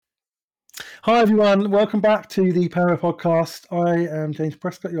Hi, everyone. Welcome back to the Poema podcast. I am James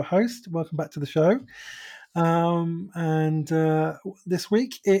Prescott, your host. Welcome back to the show. And this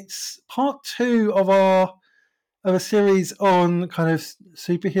week it's part two of a series on kind of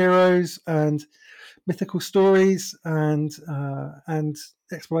superheroes and mythical stories and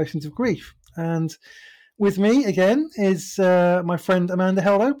explorations of grief. And with me again is my friend Amanda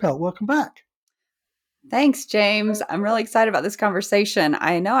Held Opelt. Welcome back. Thanks, James. I'm really excited about this conversation.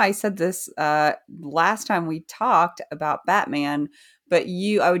 I know I said this last time we talked about Batman, but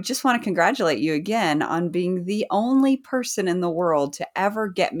I would just want to congratulate you again on being the only person in the world to ever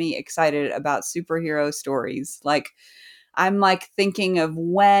get me excited about superhero stories. I'm thinking of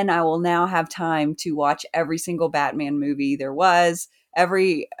when I will now have time to watch every single Batman movie there was,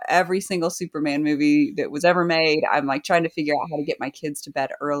 every single Superman movie that was ever made. I'm trying to figure out how to get my kids to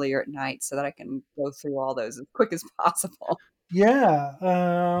bed earlier at night so that I can go through all those as quick as possible. Yeah,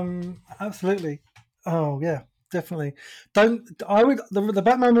 absolutely. Oh yeah, definitely. Don't I would the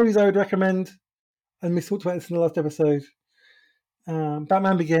Batman movies I would recommend, and we talked about this in the last episode.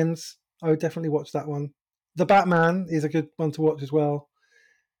 Batman Begins. I would definitely watch that one. The Batman is a good one to watch as well.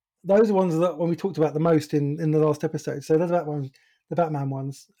 Those are ones that when we talked about the most in the last episode. So those are the Batman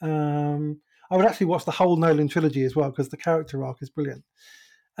ones. I would actually watch the whole Nolan trilogy as well because the character arc is brilliant.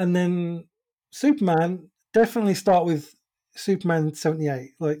 And then Superman, definitely start with Superman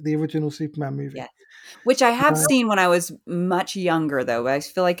 78, like the original Superman movie. Yeah. Which I have Uh, seen when I was much younger, though. But I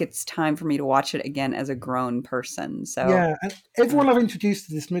feel like it's time for me to watch it again as a grown person. So, yeah, and everyone I've introduced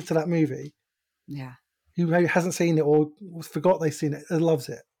to that movie yeah. who hasn't seen it or forgot they've seen it loves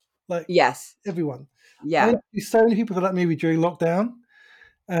it. Like Yes. everyone. I Yeah. introduced so many people to that movie during lockdown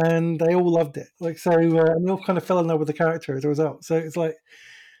and they all loved it. And they all kind of fell in love with the character as a result. So it's like,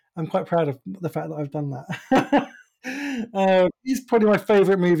 I'm quite proud of the fact that I've done that. It's probably my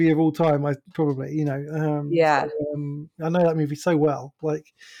favorite movie of all time. Yeah. I know that movie so well.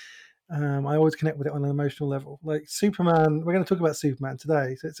 I always connect with it on an emotional level. Like Superman, we're going to talk about Superman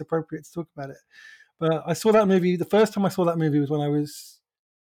today, so it's appropriate to talk about it. But I saw that movie. The first time I saw that movie was when I was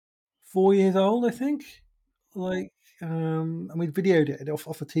 4 years old, I think. And we videoed it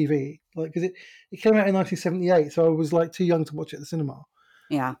off the TV, because it came out in 1978, so I was like too young to watch it at the cinema.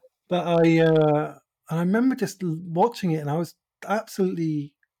 Yeah. But I remember just watching it, and I was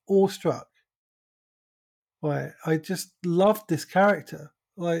absolutely awestruck by it. I just loved this character.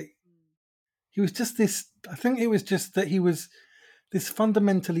 Like he was just this. I think it was just that he was this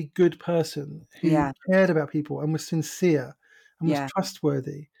fundamentally good person who Yeah. cared about people and was sincere and was Yeah.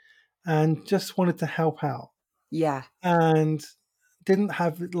 trustworthy and just wanted to help out Yeah. and didn't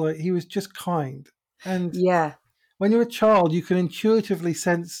have he was just kind. And Yeah. when you're a child, you can intuitively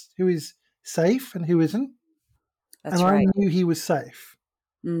sense who is safe and who isn't. And That's I right. knew he was safe.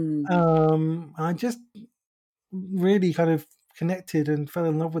 Mm. I just really kind of connected and fell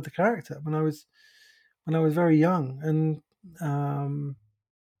in love with the character when I was very young, and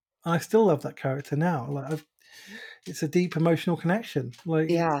I still love that character now. It's a deep emotional connection.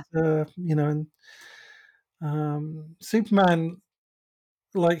 Yeah. Superman,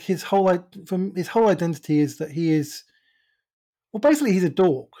 his whole identity is that he is, well, basically he's a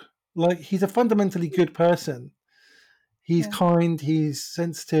dork. Like he's a fundamentally good person. He's Yeah. kind, he's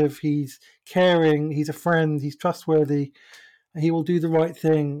sensitive, he's caring, he's a friend, he's trustworthy. He will do the right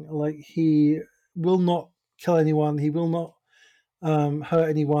thing. Like he will not kill anyone. He will not hurt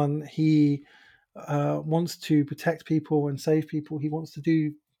anyone. He wants to protect people and save people. He wants to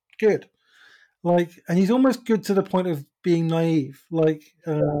do good. And he's almost good to the point of being naive.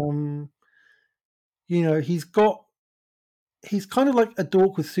 He's kind of like a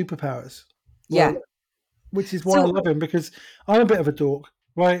dork with superpowers. Like, Yeah. which is why I So love him, because I'm a bit of a dork,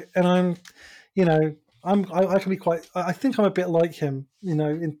 right? And you know, I can be quite. I think I'm a bit like him.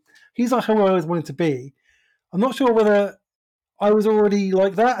 He's like who I always wanted to be. I'm not sure whether I was already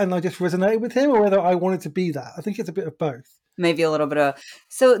like that and I just resonated with him, or whether I wanted to be that. I think it's a bit of both. maybe a little bit of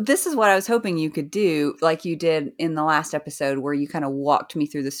so this is what I was hoping you could do, like you did in the last episode where you kind of walked me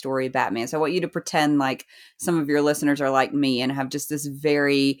through the story of Batman. So I want you to pretend like some of your listeners are like me and have just this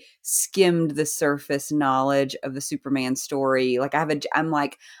very skimmed the surface knowledge of the Superman story.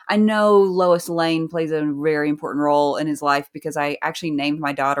 I know Lois Lane plays a very important role in his life because I actually named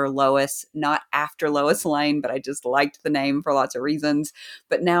my daughter Lois, not after Lois Lane, but I just liked the name for lots of reasons.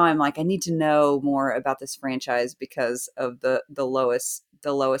 But now I'm like, I need to know more about this franchise because of the Lois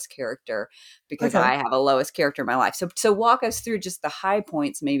character, because Okay. I have a Lois character in my life. So walk us through just the high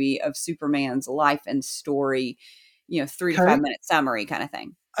points maybe of Superman's life and story, 3 to 5 Okay. minute summary kind of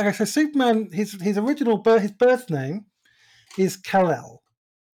thing. Okay. So Superman, his original his birth name is Kal-El,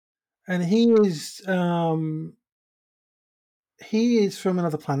 and he is from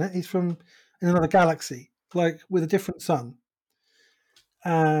another planet. He's from another galaxy, like with a different sun,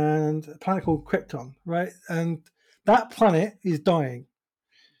 and a planet called Krypton, right? And that planet is dying,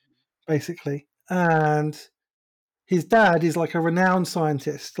 basically. And his dad is like a renowned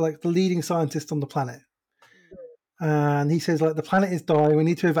scientist, like the leading scientist on the planet. And he says, like, the planet is dying, we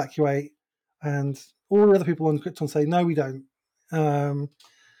need to evacuate. And all the other people on Krypton say, no, we don't.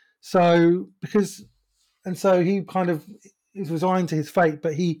 So because, and so he kind of is resigned to his fate,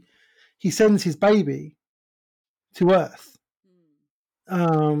 but he sends his baby to Earth.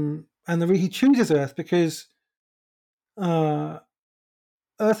 And he chooses Earth because Earth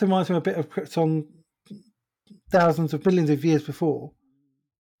reminds him a bit of Krypton thousands of millions of years before,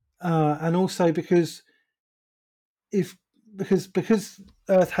 and also because because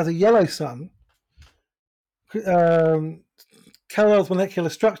Earth has a yellow sun, Kal-El's molecular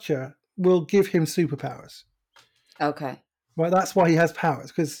structure will give him superpowers. Okay. Right, that's why he has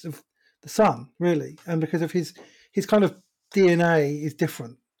powers, because of the sun, really, and because of his kind of DNA is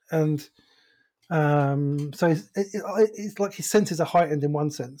different, and so it's like his senses are heightened in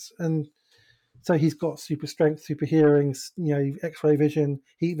one sense, and so he's got super strength, super hearing, X-ray vision,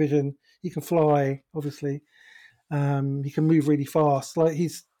 heat vision. He can fly, obviously. He can move really fast. And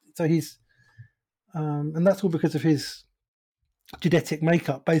that's all because of his genetic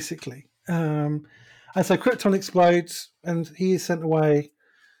makeup, basically. And so Krypton explodes, and he is sent away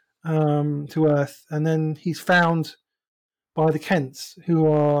to Earth, and then he's found by the Kents, who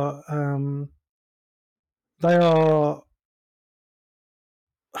are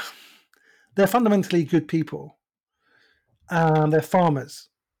they're fundamentally good people. They're farmers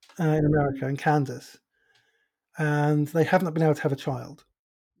in America, in Kansas, and they haven't been able to have a child.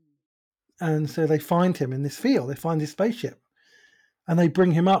 And so they find him in this field. They find his spaceship, and they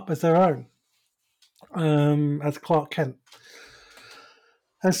bring him up as their own, as Clark Kent.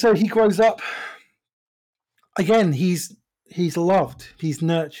 And so he grows up. Again, he's loved, he's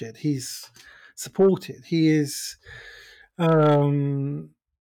nurtured, he's supported. He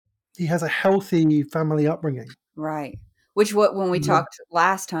has a healthy family upbringing. Right. Which when we talked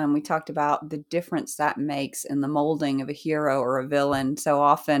last time, we talked about the difference that makes in the molding of a hero or a villain. So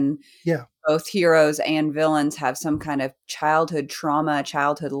often, Yeah, both heroes and villains have some kind of childhood trauma,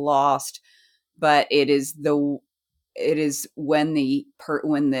 childhood lost, but it is when the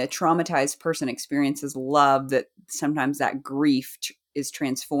traumatized person experiences love that sometimes that grief is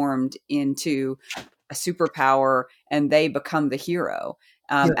transformed into a superpower and they become the hero,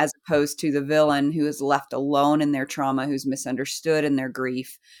 yeah, as opposed to the villain who is left alone in their trauma, who's misunderstood in their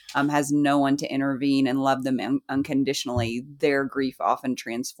grief, has no one to intervene and love them unconditionally. Their grief often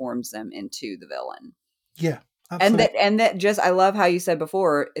transforms them into the villain. yeah, absolutely. And that just, I love how you said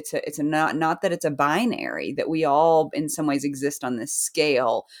before, it's a not that it's a binary, that we all in some ways exist on this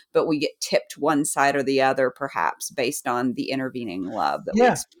scale, but we get tipped one side or the other, perhaps based on the intervening love that we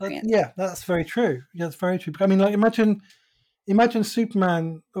experience. That's very true. Yeah, that's very true. I mean, like, imagine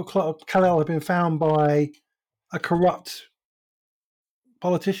Superman or Kal-El had been found by a corrupt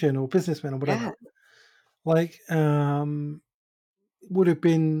politician or businessman or whatever. Yeah. Like, would have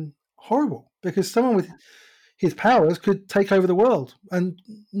been horrible, because someone with his powers could take over the world and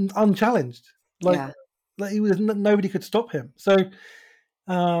unchallenged. Like he was, nobody could stop him. So,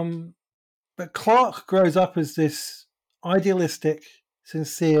 but Clark grows up as this idealistic,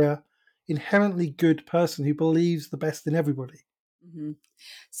 sincere, inherently good person who believes the best in everybody. Mm-hmm.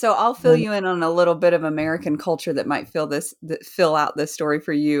 So I'll fill you in on a little bit of American culture that might fill out this story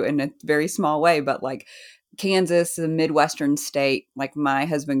for you in a very small way, but like Kansas, a Midwestern state, like my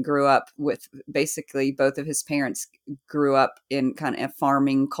husband grew up with, basically both of his parents grew up in kind of a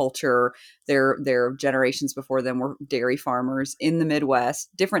farming culture. Their generations before them were dairy farmers in the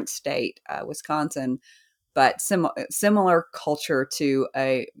Midwest, different state, Wisconsin, but similar culture to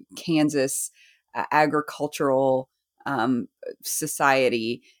a Kansas agricultural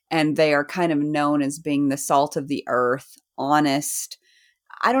society. And they are kind of known as being the salt of the earth, honest.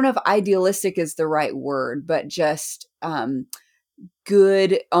 I don't know if idealistic is the right word, but just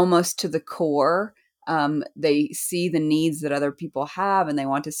good almost to the core. They see the needs that other people have and they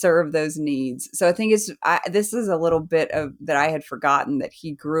want to serve those needs. So I think this is a little bit of that I had forgotten, that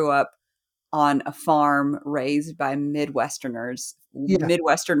he grew up on a farm raised by Midwestern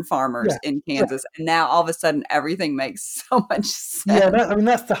farmers in Kansas. And now all of a sudden everything makes so much sense. Yeah,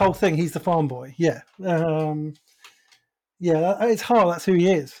 that's the whole thing. He's the farm boy. Yeah. It's hard. That's who he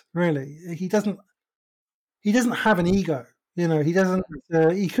is, really. He doesn't have an ego. He doesn't.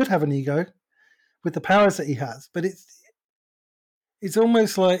 He could have an ego with the powers that he has, but it's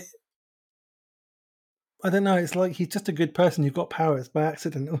almost like I don't know. It's like he's just a good person who got powers by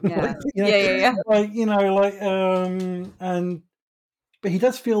accident. Yeah. Like, you know, Yeah. like, you know, like, and but he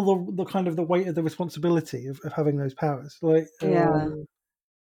does feel the kind of the weight of the responsibility of having those powers. Yeah.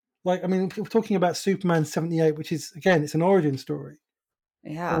 Like I mean, if we're talking about Superman 78, which is again, it's an origin story.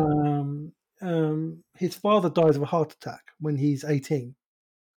 Yeah. His father dies of a heart attack when he's 18.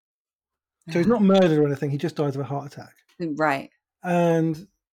 So he's Yeah. not murdered or anything. He just dies of a heart attack. Right. And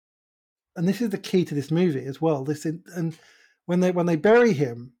this is the key to this movie as well. And when they bury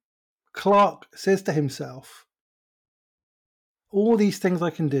him, Clark says to himself, "All these things I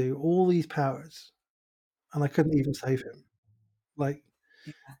can do, all these powers, and I couldn't even save him." Like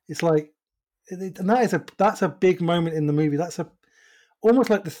Yeah. it's like, and that's a big moment in the movie. That's a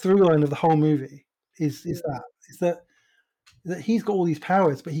almost like the through line of the whole movie is that he's got all these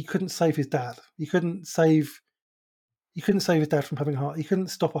powers, but he couldn't save his dad. He couldn't save his dad from having a heart. He couldn't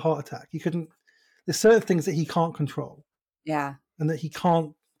stop a heart attack. He couldn't. There's certain things that he can't control Yeah. and that he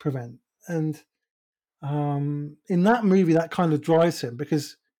can't prevent. And in that movie, that kind of drives him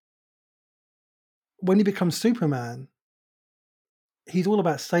because when he becomes Superman, he's all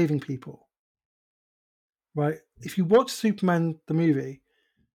about saving people, right? If you watch Superman the movie,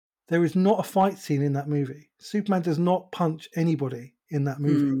 there is not a fight scene in that movie. Superman does not punch anybody in that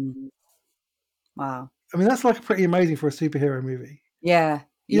movie. Wow. I mean, that's like pretty amazing for a superhero movie. Yeah.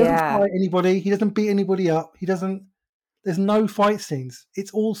 He doesn't Yeah. fight anybody. He doesn't beat anybody up. He doesn't. There's no fight scenes.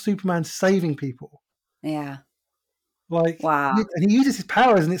 It's all Superman saving people. Yeah. Like, Wow. and he uses his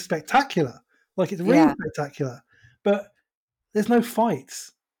powers, and it's spectacular. Like, it's really Yeah. spectacular. But there's no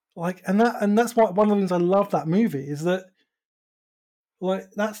fights. Like, and that's what one of the things I love that movie is that, like,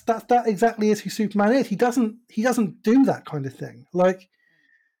 that exactly is who Superman is. He doesn't do that kind of thing. Like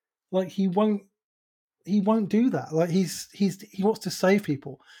he won't do that. Like he wants to save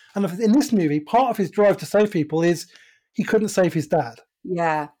people. And in this movie, part of his drive to save people is he couldn't save his dad.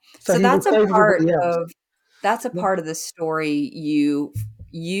 Yeah. So So he would that's a save part everybody else. of the story you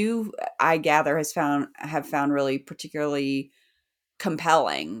I gather have found really particularly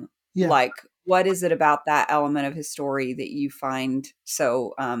compelling. Yeah. Like, what is it about that element of his story that you find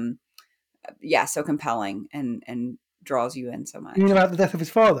so so compelling and draws you in so much? You mean about the death of his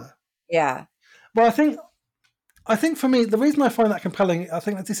father? Yeah. Well, I think for me, the reason I find that compelling, I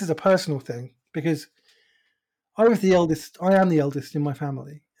think that this is a personal thing because I was the eldest. I am the eldest in my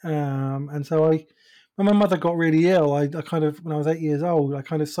family, and so when my mother got really ill, I kind of, when I was 8 years old, I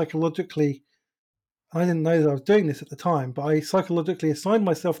kind of psychologically, I didn't know that I was doing this at the time, but I psychologically assigned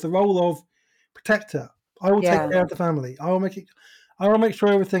myself the role of protector. I will take Yeah. care of the family. I will make sure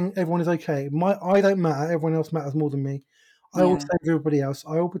everyone is okay. I don't matter. Everyone else matters more than me. I will Yeah. save everybody else.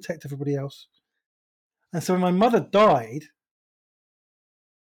 I will protect everybody else. And so when my mother died,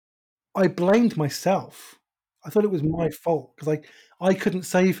 I blamed myself. I thought it was my fault because I couldn't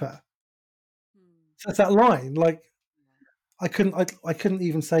save her. So it's that line, like I couldn't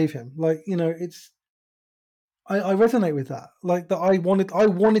even save him. Like, you know, I resonate with that. Like that I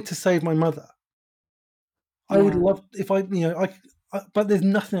wanted to save my mother. I would Yeah. love if but there's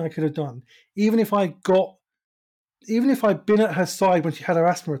nothing I could have done. Even if I'd been at her side when she had her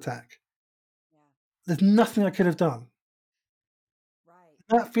asthma attack, there's nothing I could have done. Right.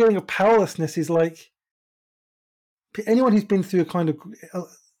 That feeling of powerlessness is like anyone who's been through a kind of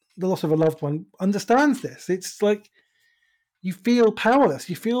the loss of a loved one understands this. It's like you feel powerless.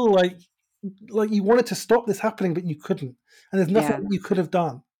 You feel like you wanted to stop this happening, but you couldn't, and there's nothing Yeah. you could have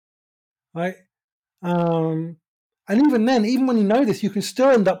done, right? And even then, even when you know this, you can still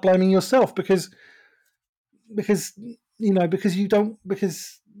end up blaming yourself because because you don't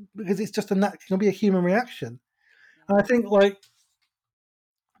because it's just it can be a human reaction. And I think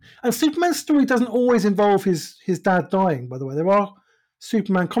and Superman's story doesn't always involve his dad dying. By the way, there are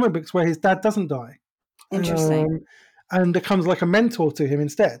Superman comic books where his dad doesn't die, Interesting. and becomes like a mentor to him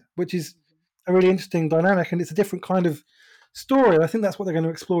instead, which is a really interesting dynamic, and it's a different kind of story. I think that's what they're going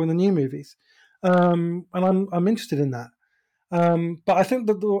to explore in the new movies, and I'm interested in that. But I think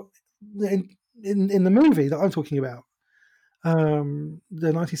that in the movie that I'm talking about, the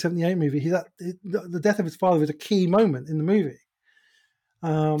 1978 movie, the death of his father is a key moment in the movie.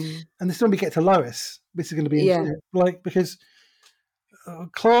 And this is when we get to Lois. This is going to be Yeah. because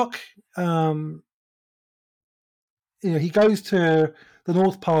Clark, he goes to the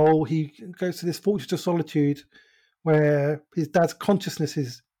North Pole. He goes to this fortress of solitude where his dad's consciousness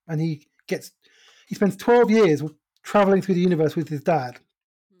is, and he spends 12 years traveling through the universe with his dad.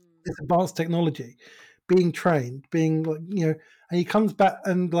 This advanced technology, being trained, being and he comes back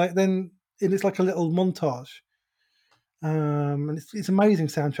and then it's like a little montage. And it's amazing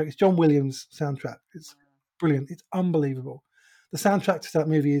soundtrack. It's John Williams soundtrack. brilliant. It's unbelievable. The soundtrack to that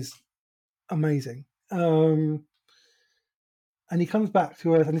movie is amazing. And he comes back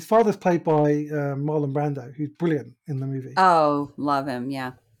to Earth, and his father's played by Marlon Brando, who's brilliant in the movie. Oh, love him.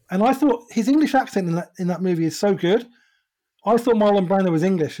 Yeah. And I thought his English accent in that movie is so good. I thought Marlon Brando was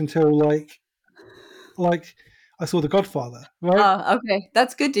English until like I saw The Godfather, right? Oh, okay.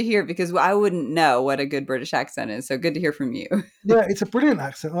 That's good to hear because I wouldn't know what a good British accent is. So good to hear from you. Yeah, it's a brilliant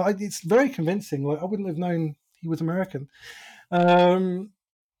accent. It's very convincing. Like I wouldn't have known he was American.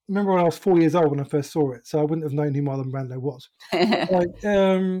 Remember when I was 4 years old when I first saw it, so I wouldn't have known who Marlon Brando was.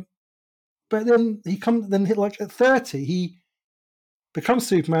 But then he comes. Then like at 30, he becomes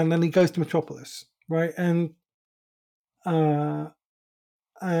Superman. Then he goes to Metropolis, right? And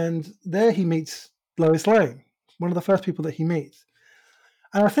there he meets Lois Lane, one of the first people that he meets.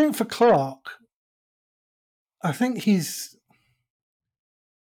 And I think for Clark, I think there's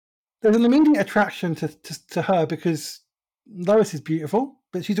an immediate attraction to her because Lois is beautiful,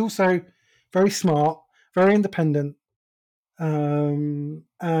 but she's also very smart, very independent, and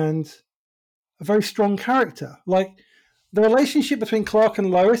a very strong character. Like the relationship between Clark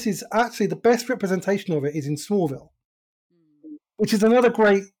and Lois is actually the best representation of it is in Smallville, which is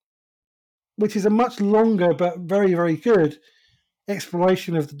which is a much longer but very, very good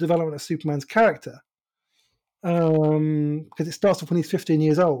exploration of the development of Superman's character. Because it starts off when he's 15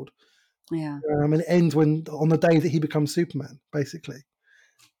 years old. Yeah. And it ends on the day that he becomes Superman, basically.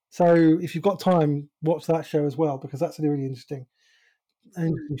 So if you've got time, watch that show as well, because that's a really interesting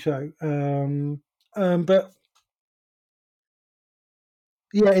show. But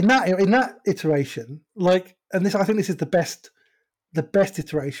yeah, in that iteration, like, and I think this is the best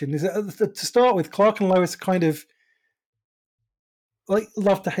iteration. Is that to start with, Clark and Lois kind of like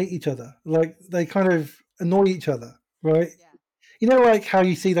love to hate each other. Like they kind of annoy each other, right? Yeah. You know, like how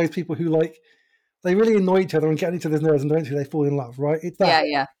you see those people who like they really annoy each other and get on each other's nerves, and eventually they fall in love, right? It's that.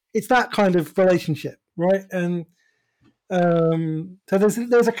 Yeah. It's that kind of relationship, right? And so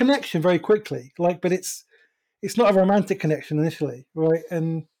there's a connection very quickly, like, but it's not a romantic connection initially, right?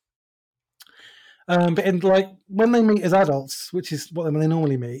 And but in like when they meet as adults, which is what they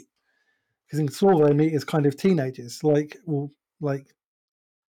normally meet, because in Smallville they meet as kind of teenagers, like older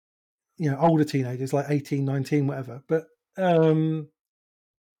teenagers, like 18, 19, whatever. But in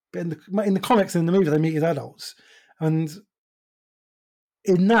the comics and in the movie they meet as adults, and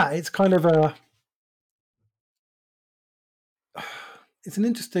in that it's kind of it's an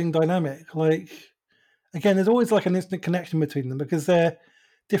interesting dynamic. Like again, there's always like an instant connection between them because they're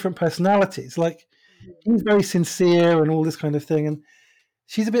different personalities. Like he's very sincere and all this kind of thing, and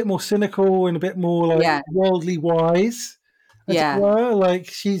she's a bit more cynical and a bit more like worldly wise, as it were.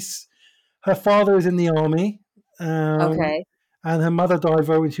 Like her father is in the army, Okay. and her mother died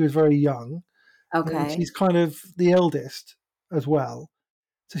when she was very young. And Okay. she's kind of the eldest as well.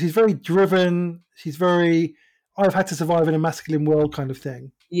 So she's very driven. She's very, I've had to survive in a masculine world kind of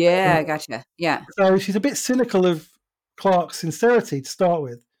thing. Yeah, I gotcha. Yeah. So she's a bit cynical of Clark's sincerity to start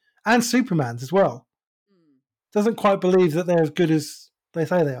with, and Superman's as well. Doesn't quite believe that they're as good as they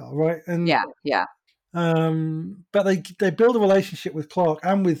say they are, right? And Yeah. but they build a relationship with Clark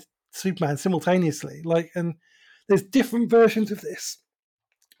and with Superman simultaneously. Like, and there's different versions of this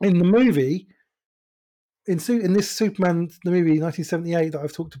in the movie. In this Superman, the movie 1978 that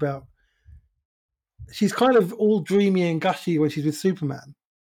I've talked about, she's kind of all dreamy and gushy when she's with Superman.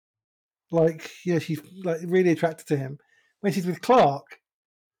 Like, yeah, she's like really attracted to him. When she's with Clark,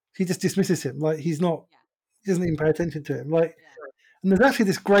 she just dismisses him. Like he's not, he doesn't even pay attention to him. Like, and there's actually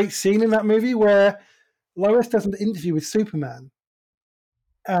this great scene in that movie where Lois does an interview with Superman,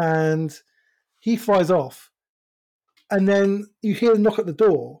 and he flies off, and then you hear a knock at the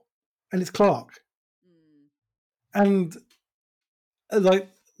door, and it's Clark, and like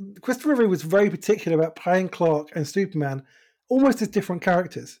Christopher Reeve was very particular about playing Clark and Superman almost as different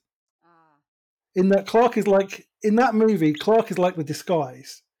characters. In that Clark is like in that movie, Clark is like the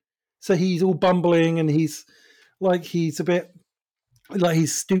disguise. So he's all bumbling and he's a bit like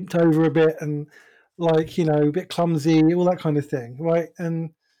he's stooped over a bit and like a bit clumsy, all that kind of thing, right? And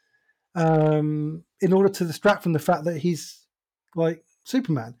in order to distract from the fact that he's like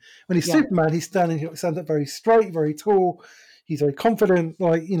Superman. When he's Superman, he stands up very straight, very tall. He's very confident,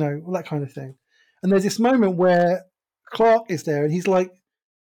 like all that kind of thing. And there's this moment where Clark is there, and he's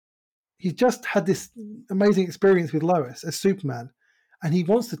just had this amazing experience with Lois as Superman, and he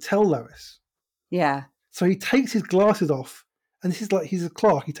wants to tell Lois. Yeah. So he takes his glasses off, and this is like he's a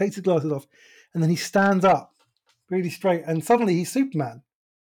Clark. He takes his glasses off, and then he stands up really straight, and suddenly he's Superman.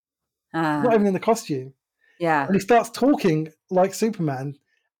 Not even in the costume. Yeah. And he starts talking like Superman.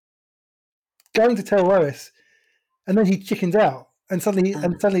 going to tell Lois, and then he chickens out, and suddenly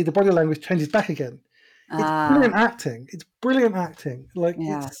the body language changes back again. It's brilliant acting. It's brilliant acting. Like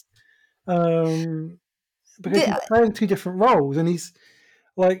Yeah. it's because he's playing two different roles, and he's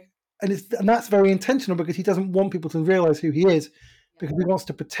like, and that's very intentional because he doesn't want people to realize who he is, because he wants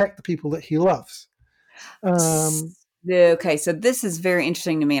to protect the people that he loves. Okay, so this is very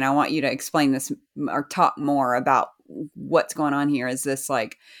interesting to me, and I want you to explain this or talk more about what's going on here. Is this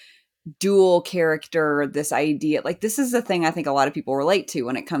like dual character, this idea, like this is the thing I think a lot of people relate to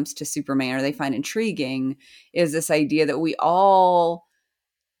when it comes to Superman, or they find intriguing, is this idea that we all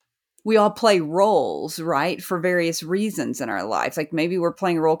play roles, right, for various reasons in our lives. Like maybe we're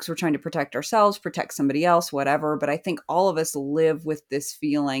playing a role because we're trying to protect ourselves, protect somebody else, whatever. But I think all of us live with this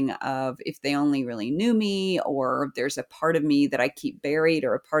feeling of, if they only really knew me, or there's a part of me that I keep buried,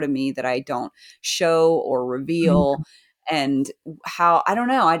 or a part of me that I don't show or reveal. And how, I don't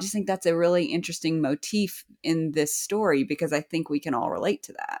know, I just think that's a really interesting motif in this story, because I think we can all relate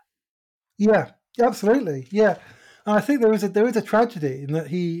to that. Yeah, absolutely. Yeah. And I think there is a tragedy in that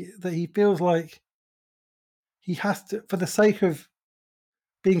he feels like he has to, for the sake of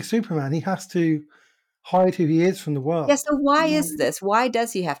being Superman, he has to hide who he is from the world. Yeah, so why is this? Why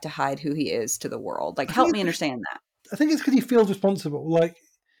does he have to hide who he is to the world? Like, help me understand that. I think it's because he feels responsible. Like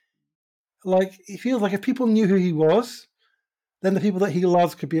he feels like if people knew who he was, then the people that he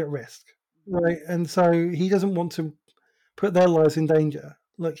loves could be at risk, right? And so he doesn't want to put their lives in danger.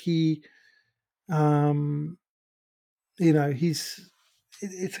 Like he,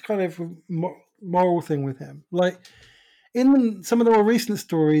 it's a kind of moral thing with him. Like in some of the more recent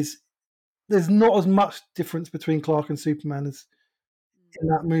stories, there's not as much difference between Clark and Superman as in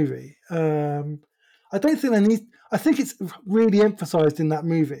that movie. I don't think I think it's really emphasized in that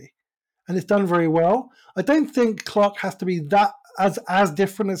movie, and it's done very well. I don't think Clark has to be that as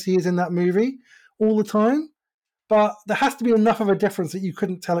different as he is in that movie all the time, but there has to be enough of a difference that you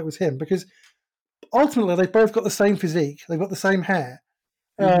couldn't tell it was him, because ultimately they've both got the same physique, they've got the same hair,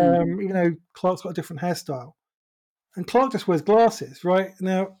 even though Clark's got a different hairstyle, and Clark just wears glasses. Right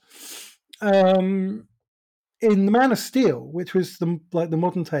now, in The Man of Steel, which was the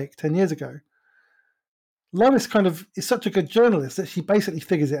modern take 10 years ago, Lois kind of is such a good journalist that she basically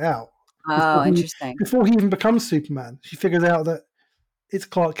figures it out Oh, interesting. before he even becomes Superman. She figures out that it's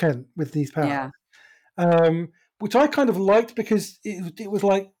Clark Kent with these powers, which I kind of liked, because it was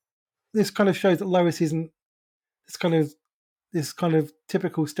like, this kind of shows that Lois isn't this kind of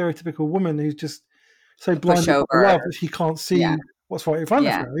typical stereotypical woman who's just so blinded by love that she can't see what's right in front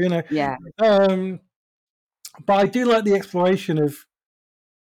of her. Yeah. But I do like the exploration of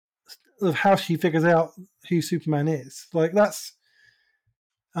how she figures out who Superman is. Like that's,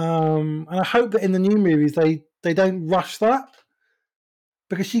 and I hope that in the new movies they don't rush that,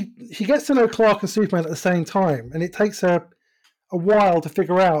 because she gets to know Clark and Superman at the same time, and it takes her a while to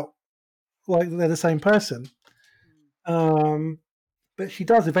figure out like they're the same person. But she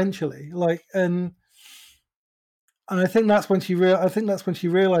does eventually. Like, and I think that's when she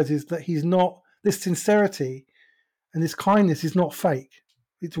realizes that he's not, this sincerity and this kindness is not fake;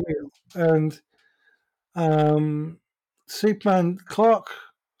 it's real. And Superman / Clark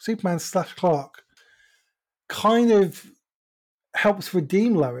kind of helps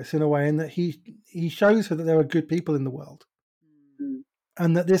redeem Lois in a way, in that he shows her that there are good people in the world,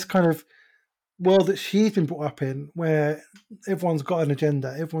 and that this kind of world that she's been brought up in, where everyone's got an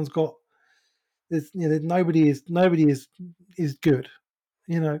agenda, everyone's got this, nobody is good,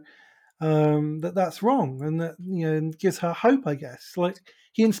 that's wrong, and that gives her hope, I guess. Like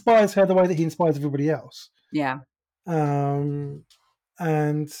he inspires her the way that he inspires everybody else. Yeah. And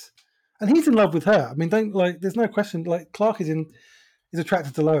he's in love with her. I mean, there's no question. Like Clark is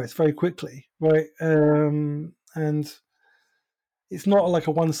attracted to Lois very quickly, right? And it's not like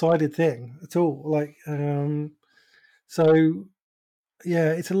a one-sided thing at all. Like, so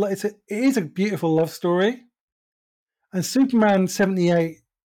yeah, it is a beautiful love story, and Superman 78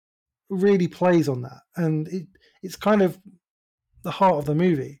 really plays on that, and it's kind of the heart of the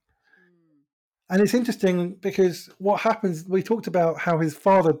movie. And it's interesting because what happens, we talked about how his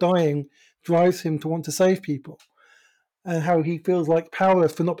father dying drives him to want to save people, and how he feels like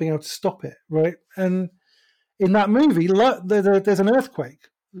powerless for not being able to stop it, right? And in that movie, there's an earthquake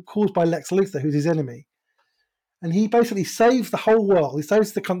caused by Lex Luthor, who's his enemy. And he basically saves the whole world. He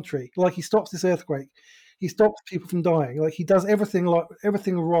saves the country. Like, he stops this earthquake. He stops people from dying. Like, he does everything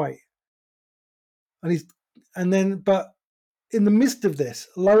right. But in the midst of this,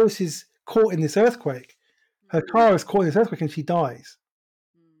 Lois is caught in this earthquake. Her car is caught in this earthquake, and she dies.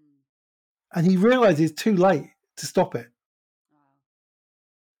 And he realizes too late to stop it.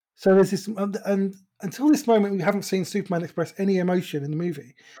 So there's this, and until this moment, we haven't seen Superman express any emotion in the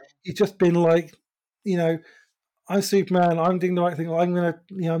movie. He's just been like, you know, I'm Superman. I'm doing the right thing. I'm gonna,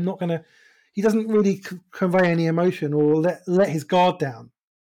 I'm not gonna. He doesn't really convey any emotion or let his guard down.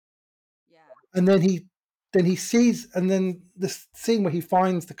 Yeah. And then he sees, and then the scene where he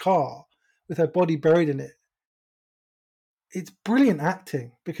finds the car with her body buried in it. It's brilliant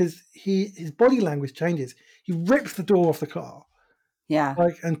acting because his body language changes. He rips the door off the car, Yeah.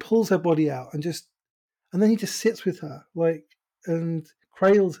 like, and pulls her body out, and then he just sits with her, like, and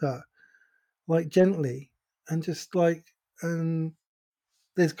cradles her, like, gently, and just like, and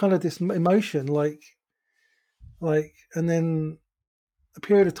there's kind of this emotion, and then a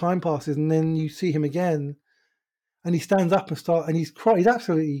period of time passes, and then you see him again, and he stands up and he's crying. He's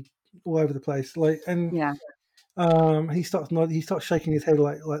absolutely all over the place, like, and Yeah. he starts shaking his head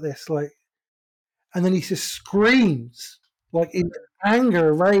like this, like, and then he just screams, like, in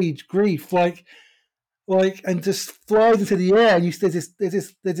anger, rage, grief, and just flies into the air. And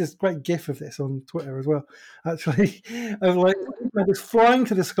there's this great GIF of this on Twitter as well, actually, of like just flying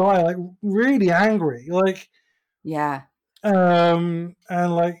to the sky, like really angry, like, Yeah. and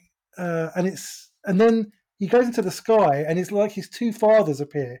like, and then he goes into the sky, and it's like his two fathers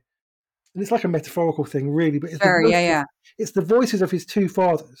appear, and it's like a metaphorical thing, really, but Sure. Yeah. Yeah. it's the voices of his two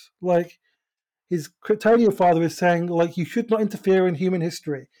fathers, like. His Kryptonian father is saying, like, you should not interfere in human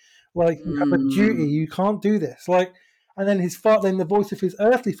history. Like, you have a duty. Mm. You can't do this. Like, and then then the voice of his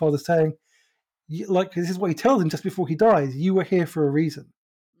earthly father saying, like, this is what he tells him just before he dies. You were here for a reason.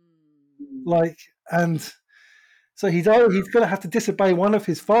 Like, and so he's going to have to disobey one of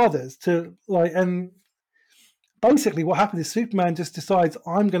his fathers to, like, and basically what happens is Superman just decides,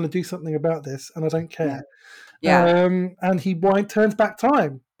 I'm going to do something about this, and I don't care. Yeah. And he turns back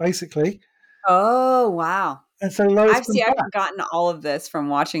time, basically. Oh, wow. And so Lois I've comes I've back. forgotten all of this from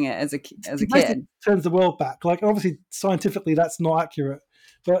watching it as He a basically kid. turns the world back. Like, obviously, scientifically, that's not accurate,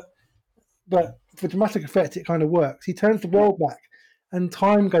 but for dramatic effect, it kind of works. He turns the world back, and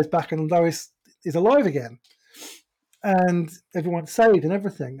time goes back, and Lois is alive again, and everyone's saved and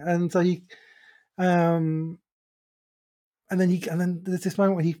everything. And so um, and then there's this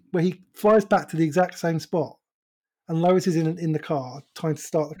moment where he flies back to the exact same spot, and Lois is in the car trying to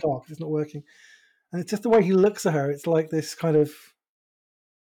start the car because it's not working, and it's just the way he looks at her. It's like this kind of.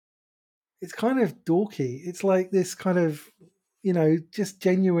 It's kind of dorky. It's like this kind of, just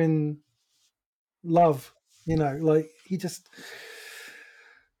genuine love, like he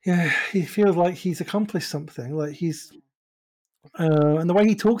feels like he's accomplished something. Like and the way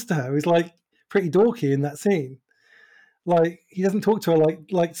he talks to her is like pretty dorky in that scene. Like, he doesn't talk to her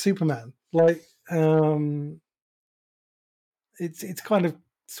like Superman. Like, it's kind of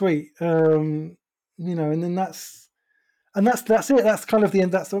sweet. And then that's it. That's kind of the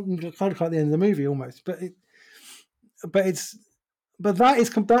end. That's kind of like the end of the movie almost. But it's but that is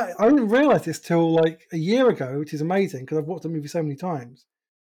that I didn't realize this till like a year ago, which is amazing because I've watched the movie so many times.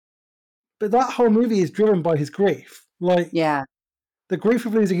 But that whole movie is driven by his grief. Like, Yeah. the grief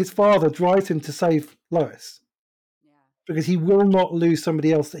of losing his father drives him to save Lois Yeah. because he will not lose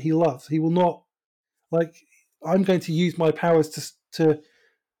somebody else that he loves. He will not, like, I'm going to use my powers to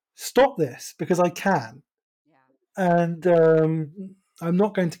stop this because I can, and I'm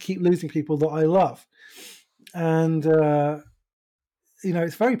not going to keep losing people that I love. And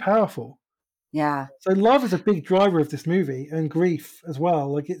it's very powerful. Yeah. So love is a big driver of this movie, and grief as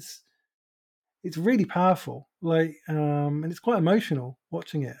well. Like, it's really powerful. Like, and it's quite emotional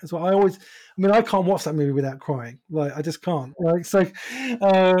watching it as well. I can't watch that movie without crying. Like, I just can't. Like, so,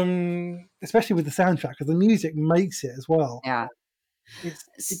 especially with the soundtrack, because the music makes it as well. Yeah. It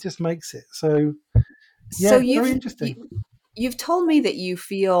just makes it. So yeah, So it's very interesting. you've told me that you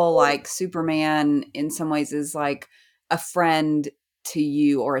feel like Superman in some ways is like a friend to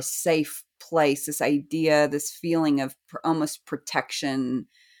you or a safe place, this idea, this feeling of almost protection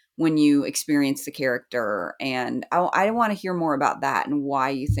when you experience the character. And I want to hear more about that and why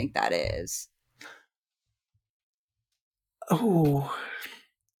you think that is. Oh,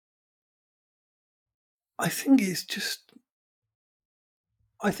 I think it's just.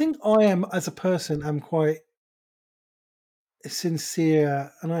 I think I am, as a person, am quite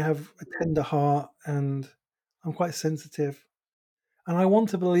sincere, and I have a tender heart, and I'm quite sensitive, and I want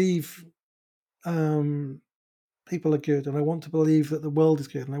to believe um, people are good, and I want to believe that the world is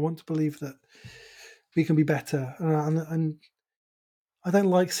good, and I want to believe that we can be better, and I don't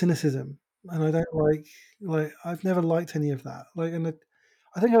like cynicism, and I don't like I've never liked any of that. Like, and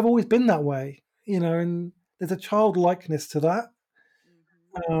I think I've always been that way, and there's a childlikeness to that.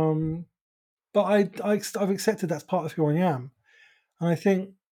 Um, but I've accepted that's part of who I am, and I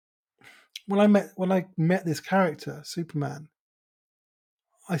think when I met this character, Superman,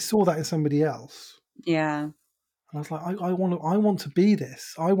 I saw that in somebody else. Yeah. And I was like, I want to be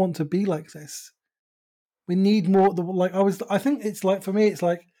this. I want to be like this. We need more. I think it's like, for me, it's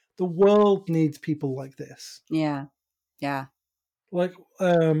like the world needs people like this. Yeah. Yeah. Like,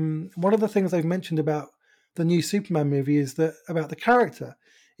 one of the things they've mentioned about the new Superman movie is that about the character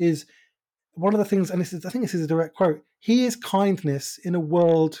is one of the things, and I think this is a direct quote. He is kindness in a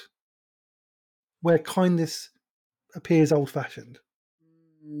world where kindness appears old-fashioned.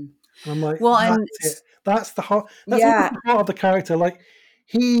 Mm. And I'm like, Well, and that's it. That's the heart. That's almost yeah, the heart of the character. Like,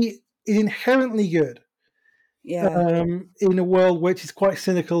 he is inherently good, yeah, in a world which is quite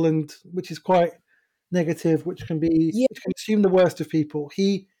cynical and which is quite negative, which can yeah. assume the worst of people.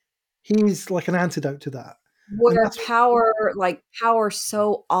 He's like an antidote to that, and Where that's power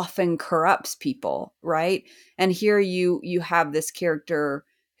so often corrupts people, right? And here you have this character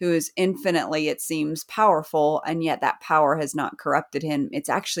who is infinitely, it seems, powerful, and yet that power has not corrupted him. It's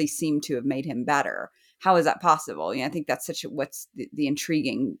actually seemed to have made him better. How is that possible? I think that's what's the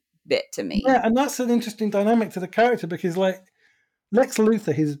intriguing bit to me. yeah, and that's an interesting dynamic to the character because, like, Lex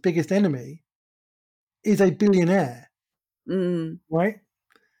Luthor, his biggest enemy, is a billionaire, Mm, right?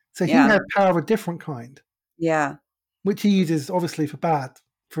 So he yeah, has power of a different kind, yeah, which he uses obviously for bad,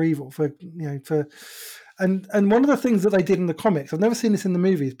 for evil, and one of the things that they did in the comics, I've never seen this in the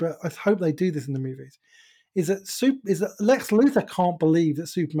movies, but I hope they do this in the movies, is that Lex Luthor can't believe that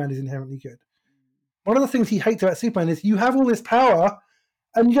Superman is inherently good. One of the things he hates about Superman is you have all this power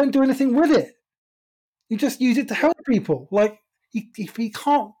and you don't do anything with it. You just use it to help people. Like, he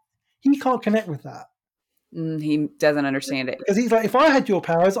can't connect with that. he doesn't understand it. Because he's like, if I had your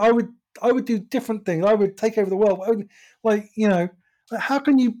powers, I would do different things. I would take over the world. Like, how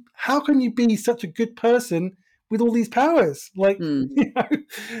can you be such a good person with all these powers? Like,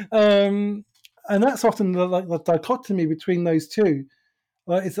 Mm, and that's often the dichotomy between those two.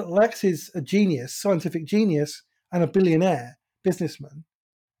 Is that Lex is a genius, scientific genius, and a billionaire businessman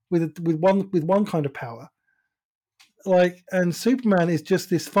with one kind of power. Like, and Superman is just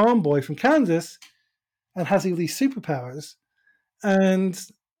this farm boy from Kansas and has all these superpowers, and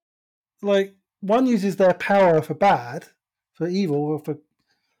like one uses their power for bad, for evil, or for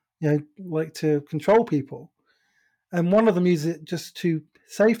like to control people, and one of them uses it just to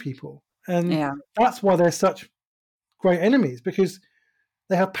save people, and yeah, that's why they're such great enemies because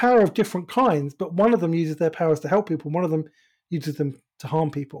they have power of different kinds, but one of them uses their powers to help people, one of them uses them to harm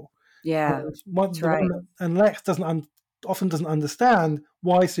people. yeah, And that's right. Lex often doesn't understand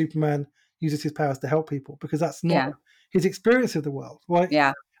why Superman uses his powers to help people because that's not Yeah, his experience of the world. Like,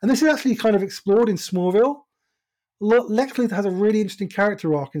 yeah. and this is actually kind of explored in Smallville. Lex Luthor has a really interesting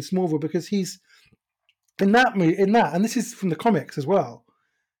character arc in Smallville because he's and this is from the comics as well.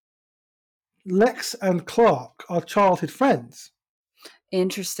 Lex and Clark are childhood friends,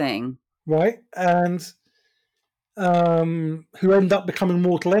 Interesting. right? And who end up becoming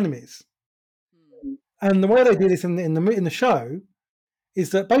mortal enemies. And the way they do this in the show is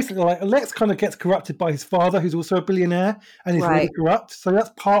that basically, like, Lex kind of gets corrupted by his father, who's also a billionaire and is really Right. corrupt. So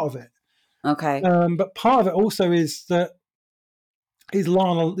that's part of it. Okay. But part of it also is that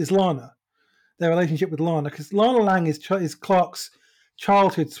Lana, their relationship with Lana, because Lana Lang is Clark's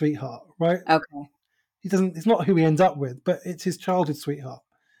childhood sweetheart, right? Okay. It's not who he ends up with, but it's his childhood sweetheart.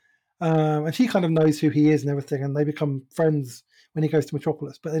 And she kind of knows who he is and everything, and they become friends when he goes to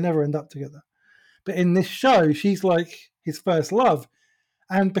Metropolis, but they never end up together. But in this show, she's like his first love,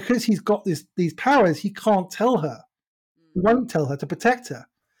 and because he's got these powers, he can't tell her. He won't tell her to protect her.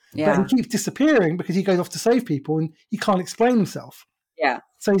 But he Yeah. keeps disappearing because he goes off to save people, and he can't explain himself. Yeah.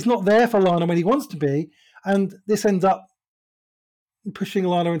 So he's not there for Lana when he wants to be, and this ends up pushing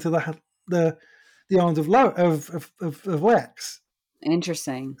Lana into the arms of Lex,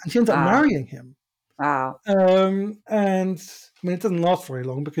 Interesting. and she ends up Wow. marrying him. Wow. And I mean, it doesn't last very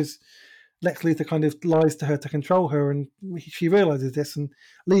long because Lex Luthor kind of lies to her to control her, and she realizes this and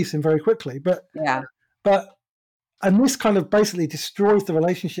leaves him very quickly. Yeah. But and this kind of basically destroys the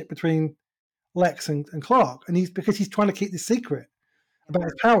relationship between Lex and Clark, and because he's trying to keep this secret about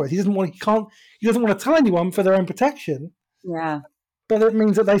his powers. He doesn't want to tell anyone for their own protection. Yeah. But it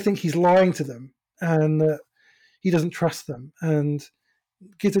means that they think he's lying to them, and that he doesn't trust them, and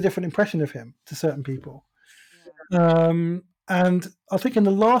gives a different impression of him to certain people. And I think in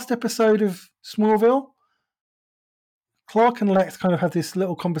the last episode of Smallville, Clark and Lex kind of have this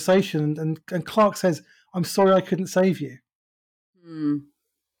little conversation, and Clark says, "I'm sorry I couldn't save you." Mm.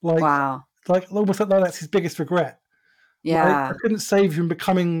 Like, Wow. almost like that's his biggest regret. Like, I Yeah. couldn't save you from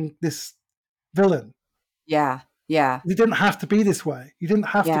becoming this villain. Yeah. Yeah. You didn't have to be this way. You didn't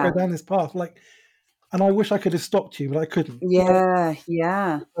have to go Yeah. down this path. Like, and I wish I could have stopped you, but I couldn't. Yeah.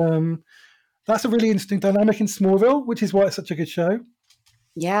 Yeah. That's a really interesting dynamic in Smallville, which is why it's such a good show.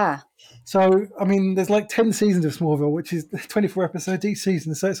 Yeah. So, I mean, there's like 10 seasons of Smallville, which is 24 episodes each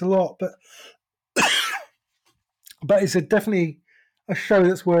season, so it's a lot. But it's definitely a show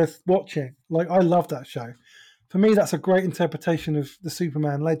that's worth watching. Like, I love that show. For me, that's a great interpretation of the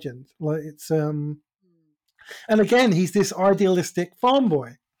Superman legend. Like, it's and again, he's this idealistic farm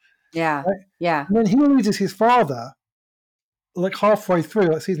boy. Yeah. Right? Yeah. And then he loses his father, like halfway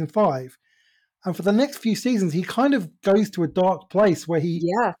through, like season 5. And for the next few seasons, he kind of goes to a dark place where he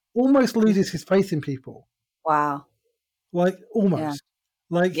Yeah. almost loses his faith in people. Wow. Like, Yeah. almost.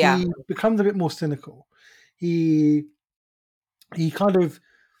 Like, Yeah. he becomes a bit more cynical. He kind of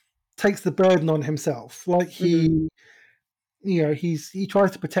takes the burden on himself. Like, Mhm. he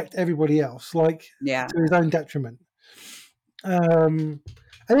tries to protect everybody else, like, Yeah. to his own detriment. And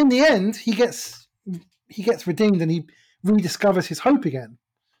in the end, he gets redeemed, and he rediscovers his hope again.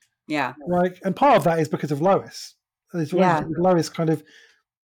 Yeah. Like, and part of that is because of Lois. His relationship with Lois, kind of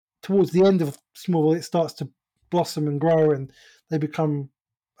towards the end of Smallville, it starts to blossom and grow, and they become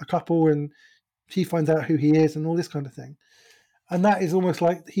a couple, and she finds out who he is, and all this kind of thing. And that is almost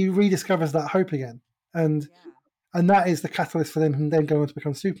like he rediscovers that hope again, and that is the catalyst for them then going on to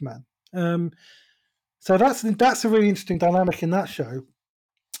become Superman. So that's a really interesting dynamic in that show.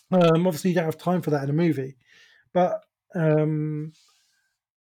 Obviously, you don't have time for that in a movie, but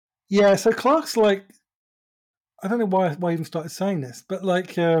yeah. So Clark's like, I don't know why I even started saying this, but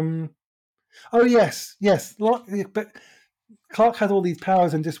like, oh yes, but Clark has all these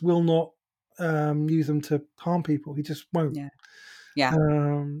powers and just will not use them to harm people. He just won't. Yeah. Yeah.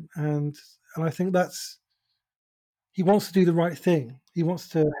 And I think he wants to do the right thing. He wants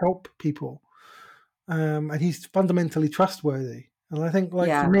to help people, and he's fundamentally trustworthy. And I think, like,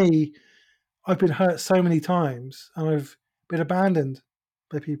 for Yeah. me, I've been hurt so many times, and I've been abandoned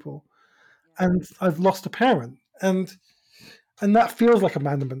by people, and I've lost a parent, and that feels like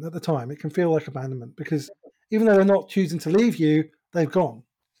abandonment at the time. It can feel like abandonment because even though they're not choosing to leave you, they've gone.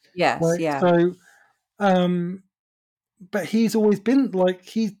 Yes. Like, Yeah. so, but he's always been like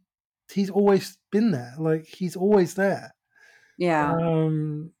he's always been there. Like, he's always there. Yeah.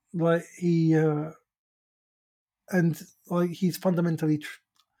 Like, and like, he's fundamentally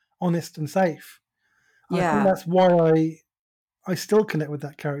honest and safe. I think Yeah. that's why I still connect with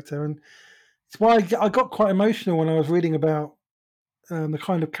that character, and it's why I got quite emotional when I was reading about the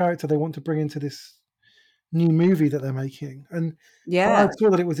kind of character they want to bring into this new movie that they're making. And when I Yeah. saw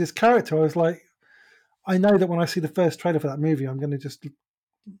that it was this character, I was like, I know that when I see the first trailer for that movie, I'm going to just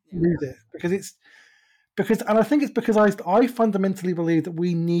lose it and I think it's because I fundamentally believe that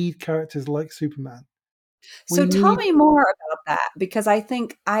we need characters like Superman. We So tell need, me more about that because I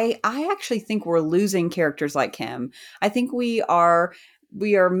think I actually think we're losing characters like him. I think we are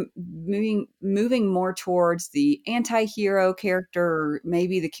moving more towards the anti-hero character, or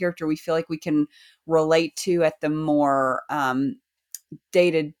maybe the character we feel like we can relate to at the more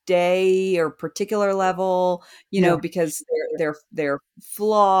day to day or particular level, yeah, because they're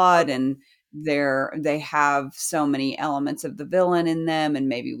flawed and they have so many elements of the villain in them, and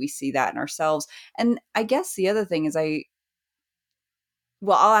maybe we see that in ourselves. And I guess the other thing is I'll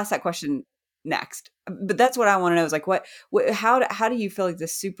ask that question next. But that's what I want to know is like how do you feel like the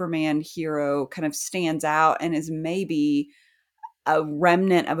Superman hero kind of stands out and is maybe a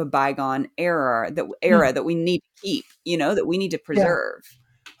remnant of a bygone era that we need to keep, that we need to yeah, preserve.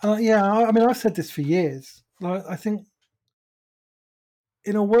 yeah. I mean, I've said this for years. Like, I think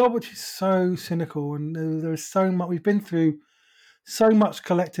in a world which is so cynical, and there's so much we've been through, so much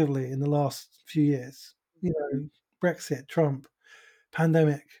collectively in the last few years. Brexit, Trump,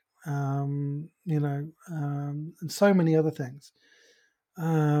 pandemic, and so many other things.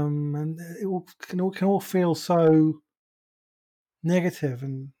 And it can all feel so negative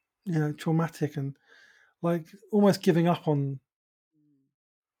and traumatic, and like almost giving up on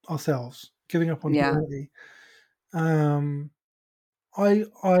ourselves, giving up on Yeah. humanity. Um,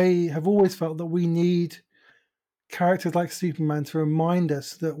 I have always felt that we need characters like Superman to remind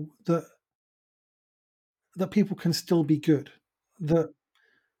us that people can still be good, that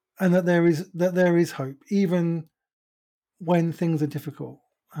and that there is hope even when things are difficult.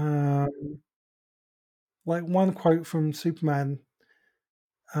 Like, one quote from Superman,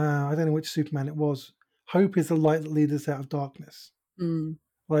 I don't know which Superman it was. Hope is the light that leads us out of darkness. Mm,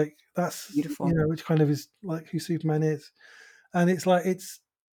 Like, that's beautiful. which kind of is like who Superman is, and it's like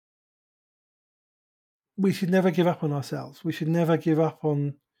we should never give up on ourselves. We should never give up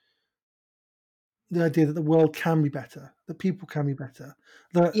on the idea that the world can be better, that people can be better,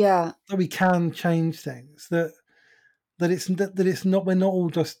 that Yeah. that we can change things, that it's not, we're not all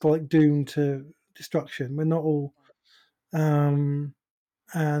just like doomed to destruction. We're not all, and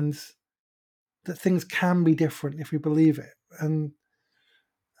that things can be different if we believe it. And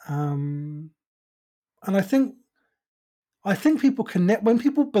I think people connect when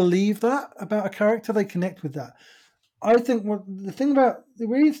people believe that about a character. They connect with that. I think the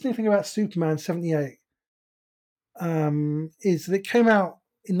really interesting thing about Superman 78 is that it came out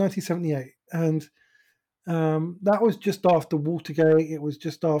in 1978, and that was just after Watergate. It was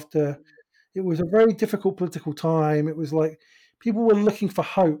just after. It was a very difficult political time. It was like people were looking for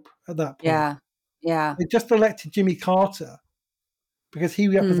hope at that point. Yeah. Yeah. They just elected Jimmy Carter because he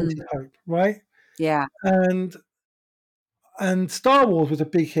represented Mm. hope, right? Yeah. And Star Wars was a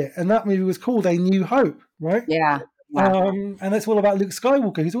big hit, and that movie was called A New Hope, right? Yeah. Yeah. And it's all about Luke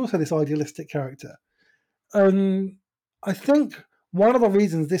Skywalker, who's also this idealistic character. I think one of the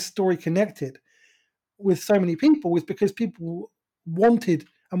reasons this story connected with so many people was because people wanted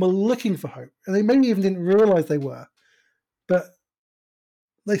and were looking for hope, and they maybe even didn't realize they were, but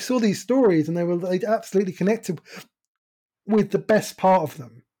they saw these stories and they absolutely connected with the best part of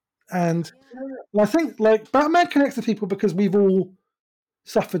them. And I think like Batman connects to people because we've all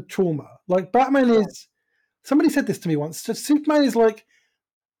suffered trauma. Like Batman is, somebody said this to me once. So Superman is like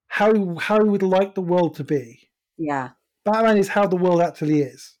how he would like the world to be. Yeah. Batman is how the world actually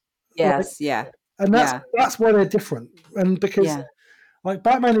is. Like, Yes. Yeah. and Yeah. that's why they're different. And because Yeah. like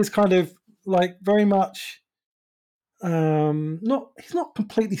Batman is kind of like very much not, he's not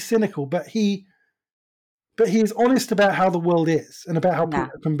completely cynical, but he is honest about how the world is and about how Yeah.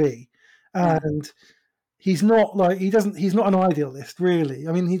 people can be. Yeah. And he's not like he's not an idealist really.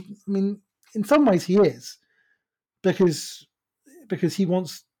 I mean in some ways he is, because he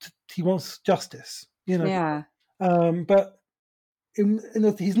wants justice, you know. Yeah. But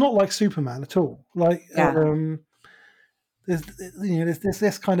he's not like Superman at all. Like Yeah. there's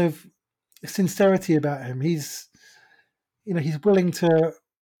this kind of sincerity about him. He's willing to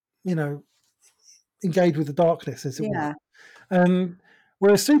engage with the darkness, as it were. Yeah.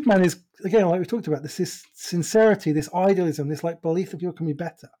 Whereas Superman is, again, like we talked about, this sincerity, this idealism, this like belief that people can be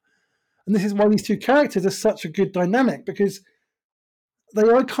better. And this is why these two characters are such a good dynamic, because they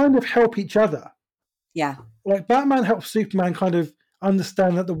all kind of help each other. Yeah. Like Batman helps Superman kind of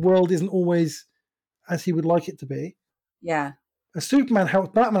understand that the world isn't always as he would like it to be. Yeah. And Superman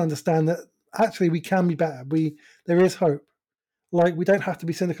helps Batman understand that actually we can be better. There is hope. Like we don't have to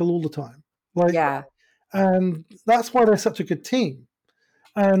be cynical all the time. Like, Yeah. and that's why they're such a good team.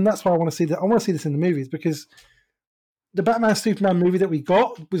 And that's why I want to see that. I want to see this in the movies, because the Batman Superman movie that we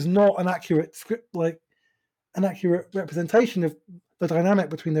got was not an accurate script, like an accurate representation of the dynamic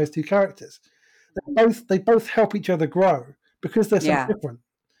between those two characters. They both help each other grow because they're so different,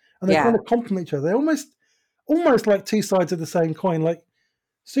 and they kind of complement each other. They're almost like two sides of the same coin. Like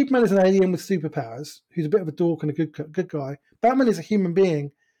Superman is an alien with superpowers who's a bit of a dork and a good guy. Batman is a human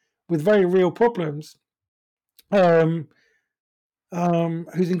being with very real problems, who's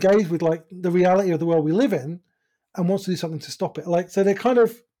engaged with like the reality of the world we live in and wants to do something to stop it. Like, so they're kind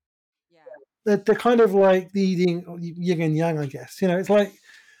of they're kind of like the yin and yang, I guess. It's like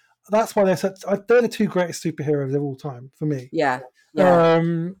that's why they're the two greatest superheroes of all time for me. Yeah.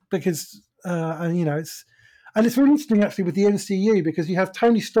 Because it's really interesting actually with the MCU, because you have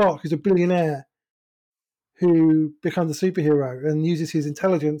Tony Stark, who's a billionaire who becomes a superhero and uses his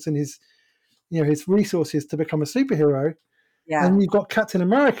intelligence and his resources to become a superhero. Yeah. And you've got Captain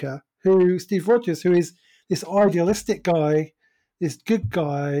America, Steve Rogers, who is this idealistic guy, this good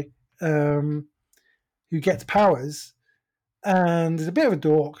guy, who gets powers and is a bit of a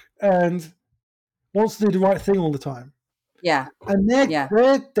dork and wants to do the right thing all the time. Yeah. And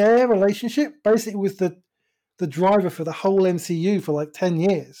their relationship basically was the driver for the whole MCU for like 10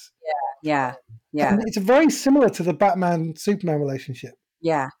 years. Yeah. And it's very similar to the Batman-Superman relationship.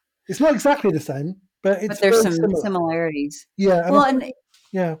 Yeah. It's not exactly the same, but there's some similar. similarities. Yeah. Well,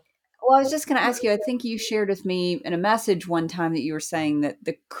 I was just going to ask you, I think you shared with me in a message one time that you were saying that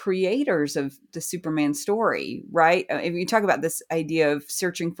the creators of the Superman story, right? If you talk about this idea of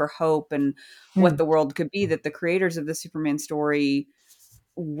searching for hope and what the world could be, that the creators of the Superman story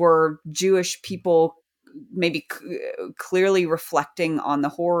were Jewish people, maybe clearly reflecting on the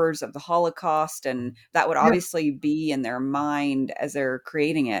horrors of the Holocaust, and that would obviously be in their mind as they're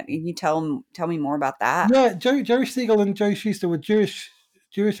creating it. Can you tell me more about that? Yeah, Jerry Siegel and Joe Shuster were Jewish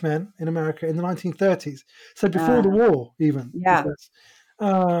men in America in the 1930s, so before the war even. Yeah.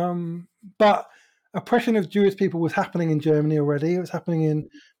 But oppression of Jewish people was happening in Germany already. It was happening in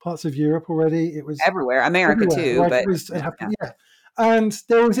parts of Europe already. It was Everywhere, America everywhere. too, Like but it was, it yeah, happened, yeah. And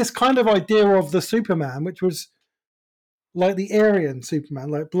there was this kind of idea of the Superman, which was like the Aryan Superman,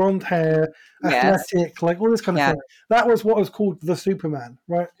 like blonde hair, yes, athletic, like all this kind of yeah, thing. That was what was called the Superman,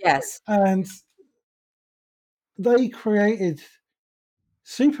 right? yes, And they created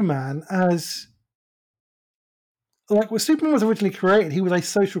Superman as like when Superman was originally created, he was a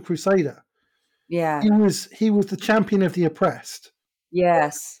social crusader. yeah, He was the champion of the oppressed,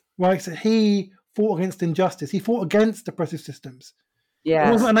 yes, right? So he fought against injustice. He fought against oppressive systems. He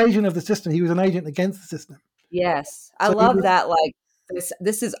yes. wasn't an agent of the system. He was an agent against the system. Yes. I So he love was, that, like,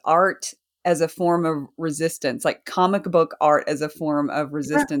 this is art as a form of resistance, like comic book art as a form of yeah,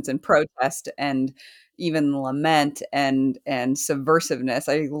 resistance and protest and even lament and subversiveness.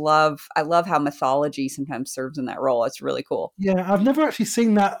 I love how mythology sometimes serves in that role. It's really cool. yeah. I've never actually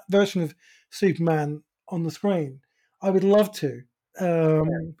seen that version of Superman on the screen. I would love to.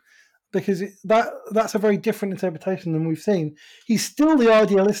 Um, because that's a very different interpretation than we've seen. He's still the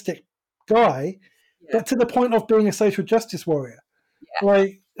idealistic guy, Yeah. but to the point of being a social justice warrior. Yeah.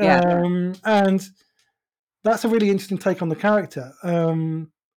 Like, Yeah. and that's a really interesting take on the character.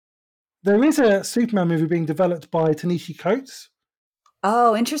 There is a Superman movie being developed by Ta-Nehisi Coates,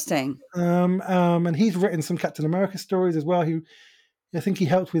 Oh, interesting. and he's written some Captain America stories as well. I think he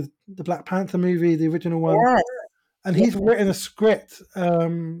helped with the Black Panther movie, the original one, Yes. and Yeah. he's written a script.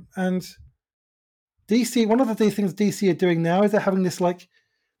 And DC, one of the things DC are doing now is they're having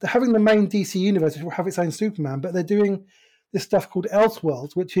the main DC universe, which will have its own Superman, but they're doing this stuff called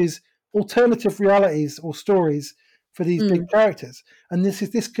Elseworlds, which is alternative realities or stories for these big Mm. characters. And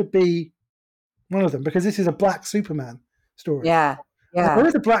this could be one of them because this is a black Superman story. Yeah. There Yeah.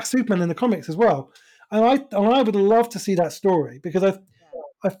 is a black Superman in the comics as well, and I would love to see that story because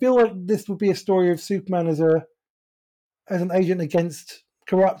I feel like this would be a story of Superman as an agent against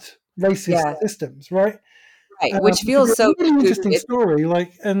corrupt racist Yeah. systems, right? Right. Which Which would be feels a so really true. interesting It's story.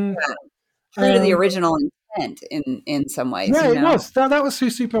 Like, and true to the um, original intent in some ways, yeah, you it know? was that was who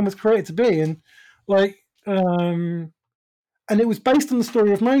Superman was created to be, and like, and it was based on the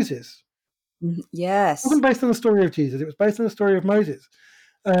story of Moses. Mhm. It wasn't Yes. based on the story of Jesus. It was based on the story of Moses,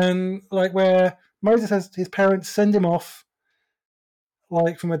 and like where Moses has his parents send him off,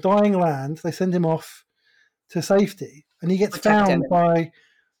 like from a dying land, they send him off to safety, and he gets Protect him. found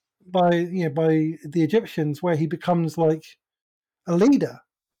by the Egyptians, where he becomes like a leader,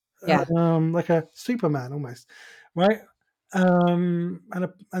 Yeah. like a Superman almost, right? And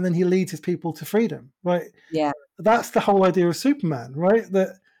then he leads his people to freedom, right? Yeah. That's the whole idea of Superman, right?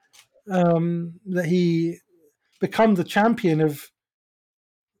 That he becomes a champion of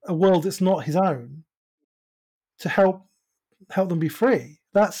a world that's not his own to help them be free.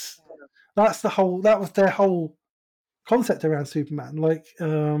 That was their whole concept around Superman. Like,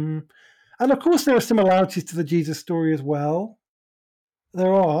 and of course there are similarities to the Jesus story as well.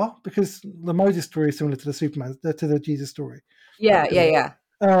 There are because the Moses story is similar to the Superman to the Jesus story. Yeah, yeah,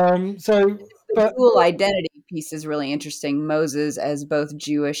 yeah. So, The but dual identity piece is really interesting. Moses as both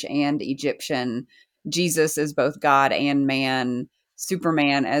Jewish and Egyptian, Jesus as both God and man,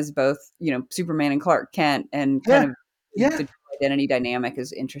 Superman as both, Superman and Clark Kent, and kind yeah, of yeah, the dual identity dynamic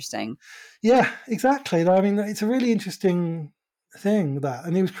is interesting. yeah, exactly. I mean, it's a really interesting thing that,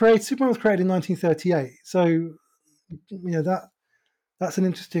 and Superman was created in 1938. So, that's an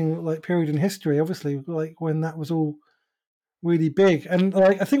interesting like period in history. Obviously, like when that was all really big, and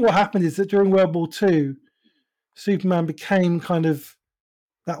like I think what happened is that during World War II, Superman became kind of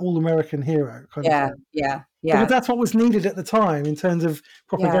that all-American hero kind of Yeah, thing yeah, because yeah, that's what was needed at the time in terms of yeah,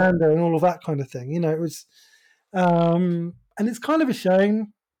 propaganda and all of that kind of thing. It was, and it's kind of a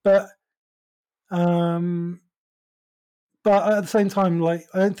shame, but um, but at the same time, like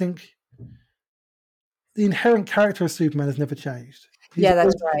I don't think the inherent character of Superman has never changed. yeah.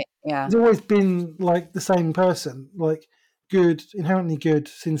 That's right. Yeah, He's always been like the same person, like good, inherently good,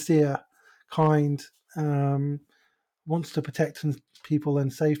 sincere, kind, um, wants to protect people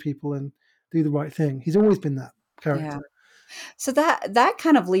and save people and do the right thing. He's always been that yeah. character. So that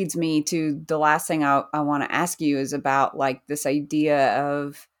kind of leads me to the last thing I want to ask you is about like this idea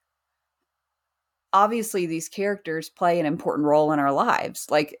of obviously these characters play an important role in our lives.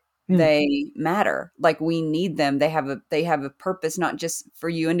 Like Mm, they matter. Like we need them. They have a purpose not just for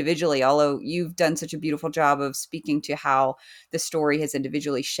you individually, although you've done such a beautiful job of speaking to how the story has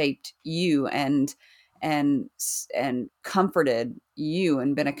individually shaped you and comforted you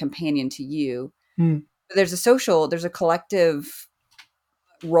and been a companion to you. mm, There's a collective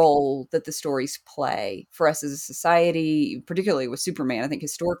role that the stories play for us as a society, particularly with Superman. I think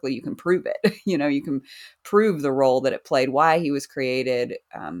historically you can prove it. You can prove the role that it played, why he was created,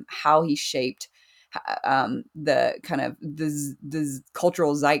 how he shaped the kind of the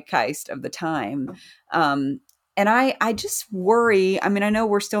cultural zeitgeist of the time. And I just worry. I mean, I know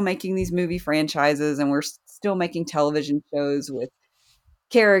we're still making these movie franchises and we're still making television shows with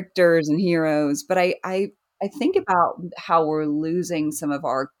characters and heroes, but I think about how we're losing some of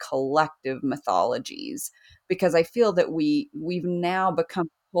our collective mythologies because I feel that we've now become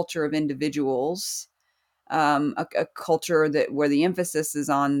a culture of individuals, a culture that where the emphasis is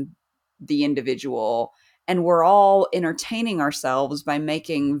on the individual, and we're all entertaining ourselves by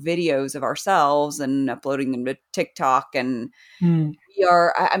making videos of ourselves and uploading them to TikTok. And Mm. we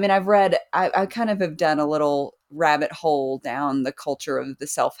are, I mean, I kind of have done a little rabbit hole down the culture of the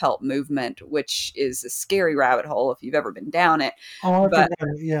self-help movement, which is a scary rabbit hole if you've ever been down it. Oh, I've been But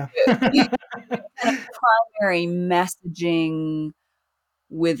down it, yeah. the kind of primary messaging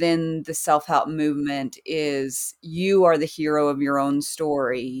within the self-help movement is you are the hero of your own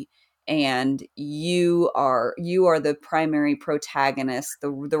story, and you are the primary protagonist. The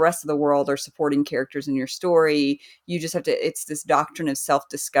rest of the world are supporting characters in your story. You just have to, it's this doctrine of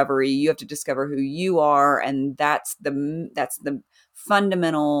self-discovery. You have to discover who you are, and that's the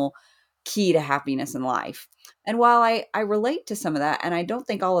fundamental key to happiness in life. And while I relate to some of that, and I don't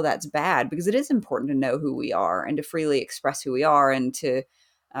think all of that's bad, because it is important to know who we are and to freely express who we are, and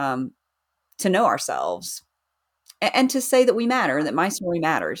um, to know ourselves, and to say that we matter, that my story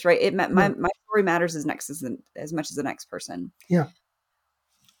matters, right? Yeah, My story matters as much as the next person. yeah,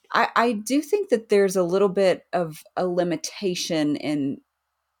 I do think that there's a little bit of a limitation in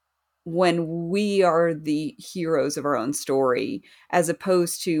when we are the heroes of our own story, as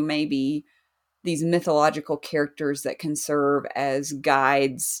opposed to maybe these mythological characters that can serve as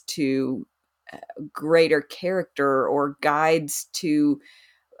guides to greater character, or guides to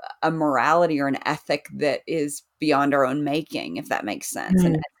a morality or an ethic that is beyond our own making, if that makes sense.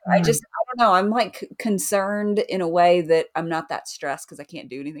 And mm, mm. I don't know, I'm like concerned in a way that I'm not that stressed because I can't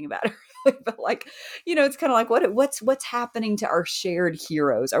do anything about it. Really. But like, it's kind of like what's happening to our shared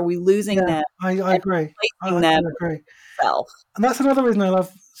heroes? Are we losing Yeah, them I and agree. replacing I them with agree. self? And that's another reason I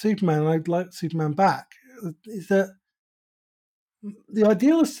love Superman, and I like Superman back, is that the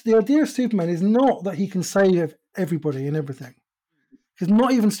idea of Superman is not that he can save everybody and everything. Because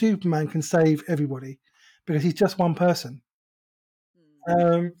not even Superman can save everybody, because he's just one person.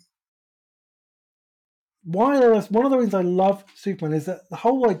 Um, one of the reasons I love Superman is that the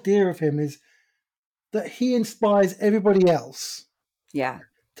whole idea of him is that he inspires everybody else Yeah.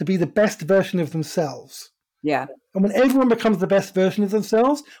 to be the best version of themselves. Yeah. And when everyone becomes the best version of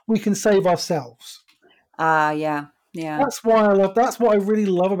themselves, we can save ourselves. Yeah. Yeah. That's what I really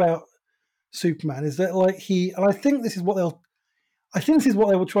love about Superman, is that like and I think this is what they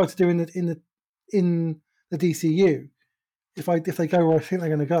will try to do in the DCU, if they go where I think they're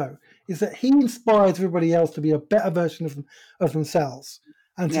going to go, is that he inspires everybody else to be a better version of themselves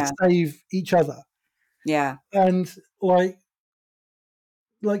and to Yeah. save each other. Yeah. And like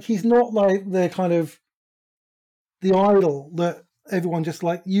he's not like the kind of the idol that everyone just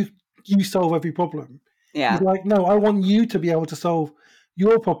like you solve every problem. He's Yeah. like, no, I want you to be able to solve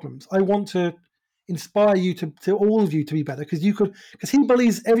your problems. I want to inspire you to all of you to be better, because he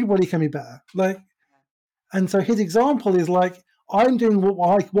believes everybody can be better. Like, and so his example is like, I'm doing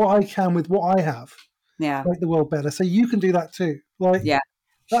what I can with what I have Yeah. to make the world better. So you can do that too. Like, Yeah.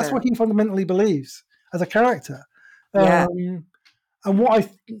 that's Sure. what he fundamentally believes as a character. Yeah. And what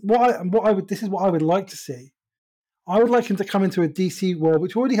I would this is what I would like to see. I would like him to come into a DC world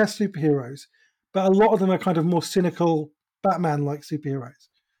which already has superheroes, but a lot of them are kind of more cynical Batman-like superheroes.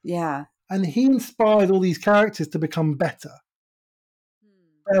 Yeah. And he inspired all these characters to become better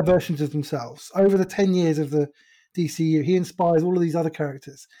versions of themselves. Over the 10 years of the DCU, he inspires all of these other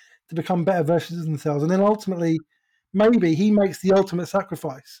characters to become better versions of themselves. And then ultimately, maybe he makes the ultimate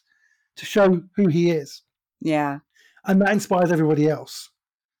sacrifice to show who he is. Yeah. And that inspires everybody else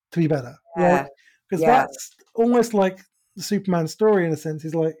to be better. Like, Yeah. because Yeah. that's almost like the Superman story in a sense,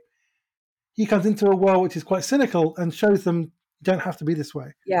 is like he comes into a world which is quite cynical and shows them you don't have to be this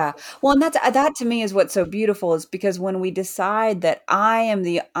way. Yeah. Well, and that to me is what's so beautiful, is because when we decide that I'm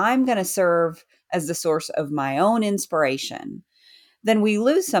going to serve as the source of my own inspiration, then we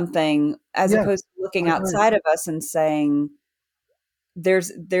lose something, as Yeah, opposed to looking I agree. outside of us and saying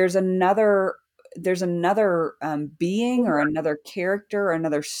there's another being, or another character, or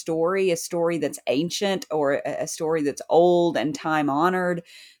another story, a story that's ancient, or a story that's old and time honored,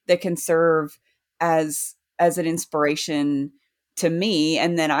 that can serve as an inspiration to me,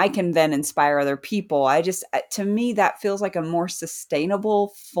 and then I can then inspire other people. To me, that feels like a more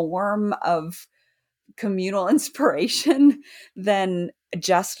sustainable form of communal inspiration than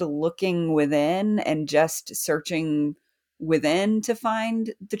just looking within and just searching within to find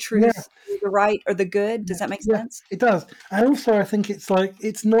the Yeah, truth, the right, or the good. yeah, Does that make yeah, sense? it does. And also, I think it's like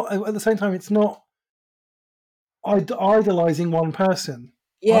it's not at the same time. It's not idolizing one person.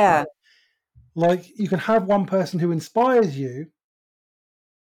 Yeah, Like you can have one person who inspires you,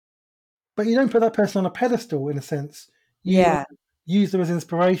 but you don't put that person on a pedestal in a sense. You yeah, use them as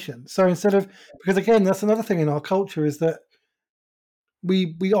inspiration. So instead of, because again, that's another thing in our culture is that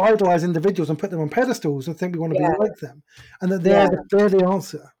we idolize individuals and put them on pedestals and think we want to be yeah, like them, and that yeah, they're the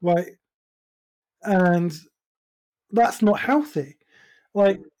answer, right? And that's not healthy.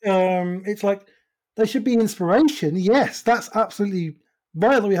 Like, it's like there should be inspiration. Yes, that's absolutely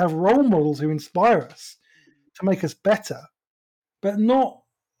right that we have role models who inspire us to make us better, but not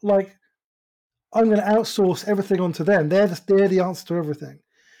like I'm going to outsource everything onto them. They're the answer to everything.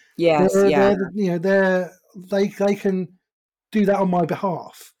 yes, They're yeah, the, they can do that on my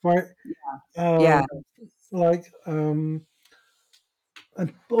behalf, right? Um, yeah, like and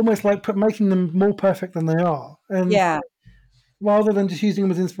almost like making them more perfect than they are, and yeah, rather than just using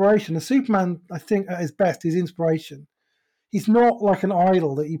them as inspiration. The Superman, I think, at his best, is inspiration. He's not like an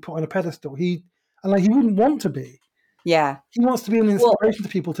idol that you put on a pedestal. And like he wouldn't want to be. yeah. He wants to be an Well, inspiration to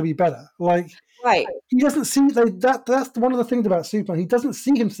people to be better. Like right. he doesn't see that's one of the things about Superman. He doesn't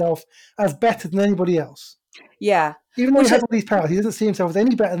see himself as better than anybody else. Yeah. Even though he Which has all these powers, he doesn't see himself as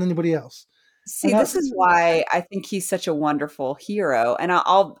any better than anybody else. And See, this is that's why I think he's such a wonderful hero. And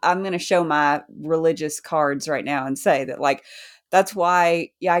I'm going to show my religious cards right now and say that, like, that's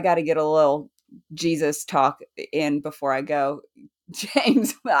why, yeah, I got to get a little Jesus talk in before I go.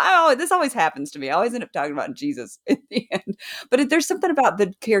 James, oh, this always happens to me. I always end up talking about Jesus in the end. But there's something about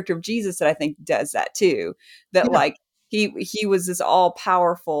the character of Jesus that I think does that too. That, yeah, like, he was this all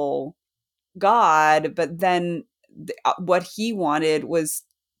powerful God, but then what he wanted was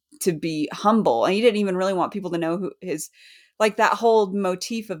to be humble, and he didn't even really want people to know who his, like, that whole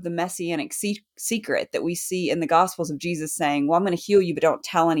motif of the messianic secret that we see in the gospels of Jesus saying, well, I'm going to heal you, but don't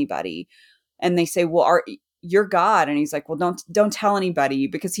tell anybody. And they say, well, you're God. And he's like, well, don't tell anybody,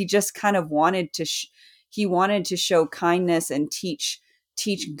 because he just kind of wanted to he wanted to show kindness and teach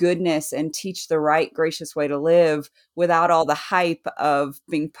goodness and teach the right gracious way to live without all the hype of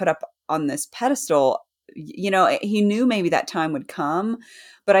being put up on this pedestal. He knew maybe that time would come,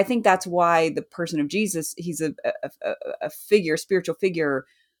 but I think that's why the person of Jesus, he's a figure, spiritual figure.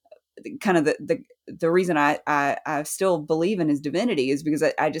 Kind of the reason I still believe in his divinity is because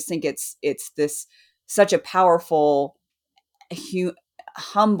I just think it's this such a powerful,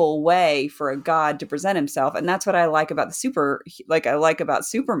 humble way for a god to present himself. And that's what I like about I like about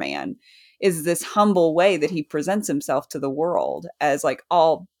Superman, is this humble way that he presents himself to the world as, like,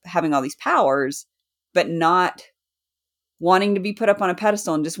 all having all these powers, but not wanting to be put up on a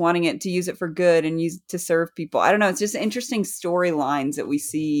pedestal and just wanting it to use it for good and use it to serve people. I don't know. It's just interesting storylines that we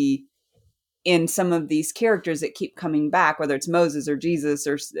see in some of these characters that keep coming back, whether it's Moses or Jesus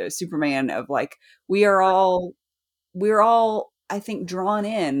or Superman, of like, we are all, I think, drawn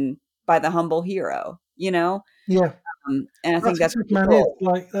in by the humble hero, yeah. and I think That's who that's pretty Superman is. cool.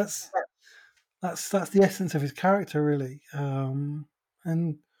 Like that's the essence of his character, really. And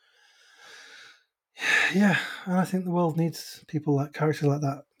yeah, and I think the world needs people like characters like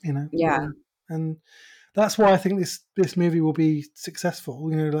that. Yeah, And that's why I think this movie will be successful.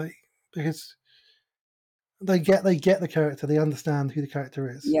 Like because they get the character, they understand who the character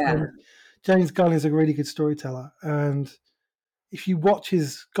is. yeah, And James Gunn is a really good storyteller, and if you watch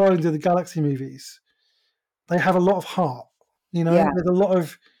his Guardians of the Galaxy movies, they have a lot of heart. yeah, There's a lot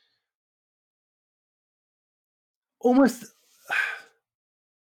of almost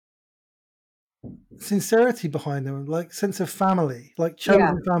sincerity behind them, like sense of family, like yeah,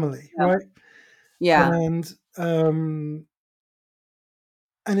 chosen family, yeah, right? yeah, And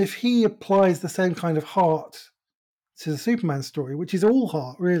and if he applies the same kind of heart to the Superman story, which is all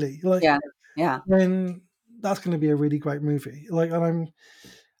heart, really, like yeah, yeah, then that's going to be a really great movie. Like, and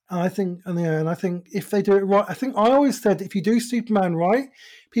I think if they do it right, I think I always said if you do Superman right,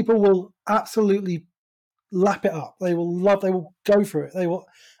 people will absolutely lap it up. They will go for it. They will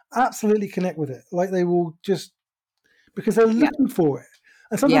absolutely connect with it. Like they will just because they're yeah, looking for it.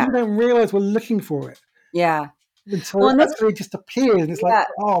 And sometimes yeah, we don't realize we're looking for it yeah. until Well, it and this, actually just appears, and it's like, yeah,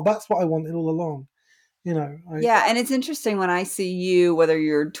 oh, that's what I wanted all along. I yeah, and it's interesting when I see you, whether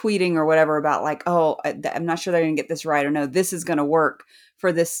you're tweeting or whatever, about like, oh, I'm not sure they're going to get this right, or no, this is going to work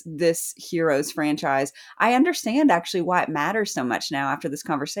for this heroes franchise. I understand actually why it matters so much now after this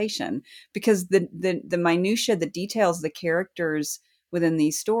conversation, because the minutia, the details, the characters within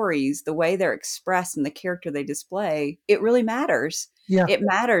these stories, the way they're expressed and the character they display, it really matters. Yeah. It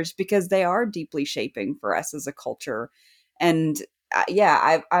matters because they are deeply shaping for us as a culture. And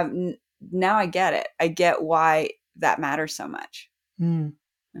yeah, I've now I get it. I get why that matters so much. Mm.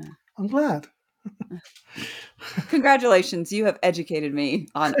 Yeah. I'm glad. Congratulations, you have educated me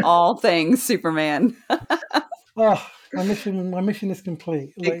on all things Superman. Oh, my mission is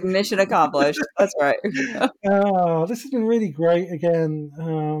complete. Like, Mission accomplished. That's right. oh, this has been really great again.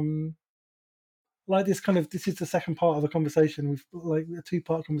 Like this is the second part of the conversation. We've like a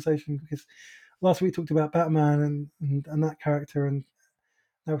two-part conversation, because last week we talked about Batman and that character, and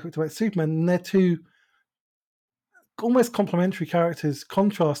now we talked about Superman, and they're two almost complementary characters,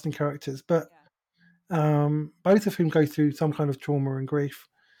 contrasting characters, but both of whom go through some kind of trauma and grief,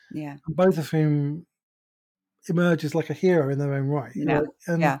 Yeah. and both of whom emerge as like a hero in their own right. Yeah.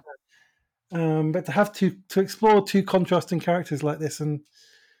 And Yeah. but to have to explore two contrasting characters like this, and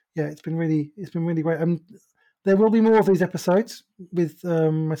yeah, it's been really great. There will be more of these episodes with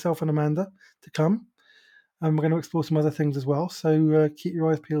myself and Amanda to come. We're going to explore some other things as well, so keep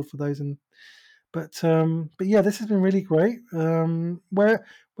your eyes peeled for those. But yeah, this has been really great. Where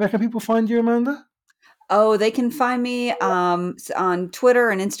can people find you, Amanda? Oh, they can find me on Twitter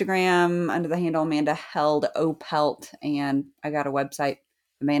and Instagram under the handle Amanda Held Opelt, and I got a website,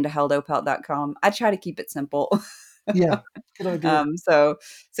 amandaheldopelt.com. I try to keep it simple. Yeah, good idea. So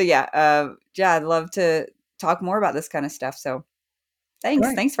yeah, yeah, I'd love to talk more about this kind of stuff. So Great.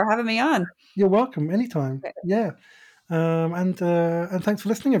 thanks for having me on. You're welcome anytime. Yeah, and thanks for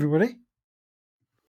listening, everybody.